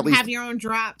bullied, have your own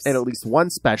drops, and at least one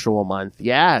special a month.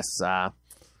 Yes,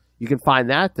 you can find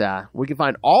that. We can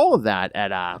find all of that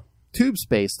at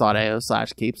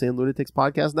tubespace.io/CapesandLunatics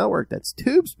Podcast Network. That's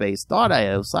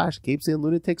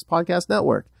tubespace.io/CapesandLunatics Podcast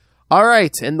Network. All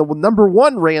right, and the number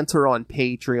one ranter on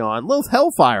Patreon, Lilith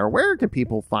Hellfire. Where can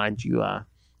people find you,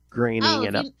 graining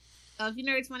it up? If you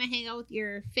nerds want to hang out with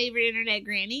your favorite internet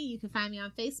granny, you can find me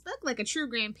on Facebook like a true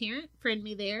grandparent. Friend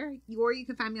me there. Or you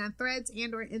can find me on Threads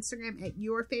and or Instagram at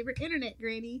your favorite internet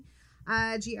granny.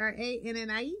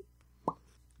 GRANNIE.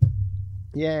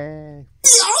 Yay.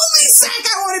 The only sack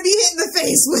I want to be hit in the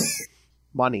face with.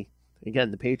 Money.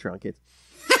 Again, the Patreon, kids.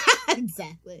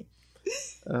 Exactly.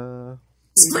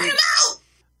 Spread it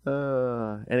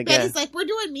out! And again. Betty's like, we're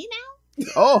doing me now?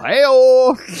 Oh,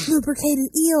 hey-oh!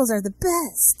 Lubricated eels are the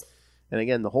best. And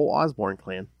again, the whole Osborn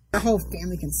clan. Our whole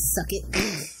family can suck it.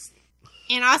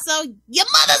 And also, your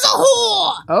mother's a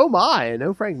whore! Oh my,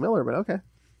 no Frank Miller, but okay.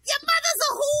 Your mother's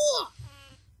a whore!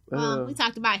 Well, we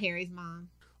talked about Harry's mom.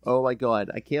 Oh my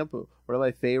god, I can't believe, one of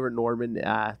my favorite Norman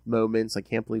moments, I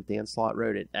can't believe Dan Slott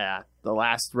wrote it, the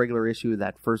last regular issue of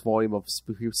that first volume of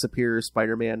Superior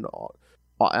Spider-Man,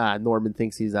 Norman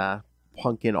thinks he's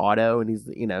punkin' Otto, and he's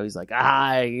like,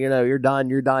 you're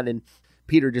done, and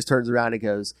Peter just turns around and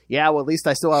goes, yeah, well, at least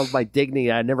I still have my dignity.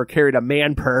 I never carried a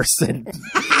man purse. And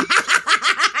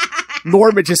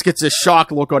Norman just gets a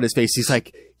shocked look on his face. He's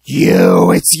like,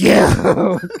 it's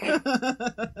you.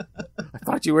 I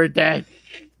thought you were dead.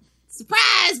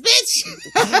 Surprise, bitch.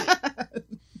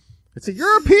 It's a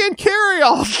European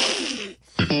carry-on.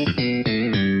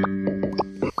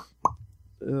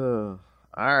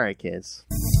 All right, kids.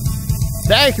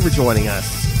 Thank you for joining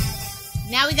us.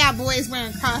 Now we got boys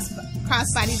wearing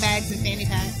crossbody bags and fanny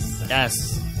packs.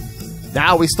 Yes.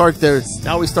 Now we start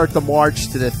the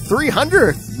march to the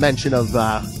 300th mention of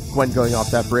Gwen going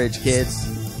off that bridge, kids.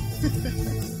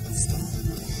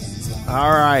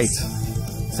 All right.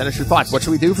 Send us your thoughts. What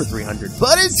should we do for 300?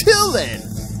 But until then,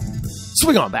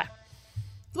 swing on back.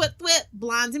 Thwip, thwip.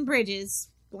 Blondes and bridges.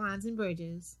 Blondes and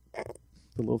bridges.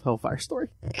 The little Hellfire story.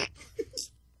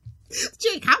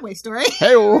 Jake Conway story.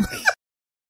 Hey.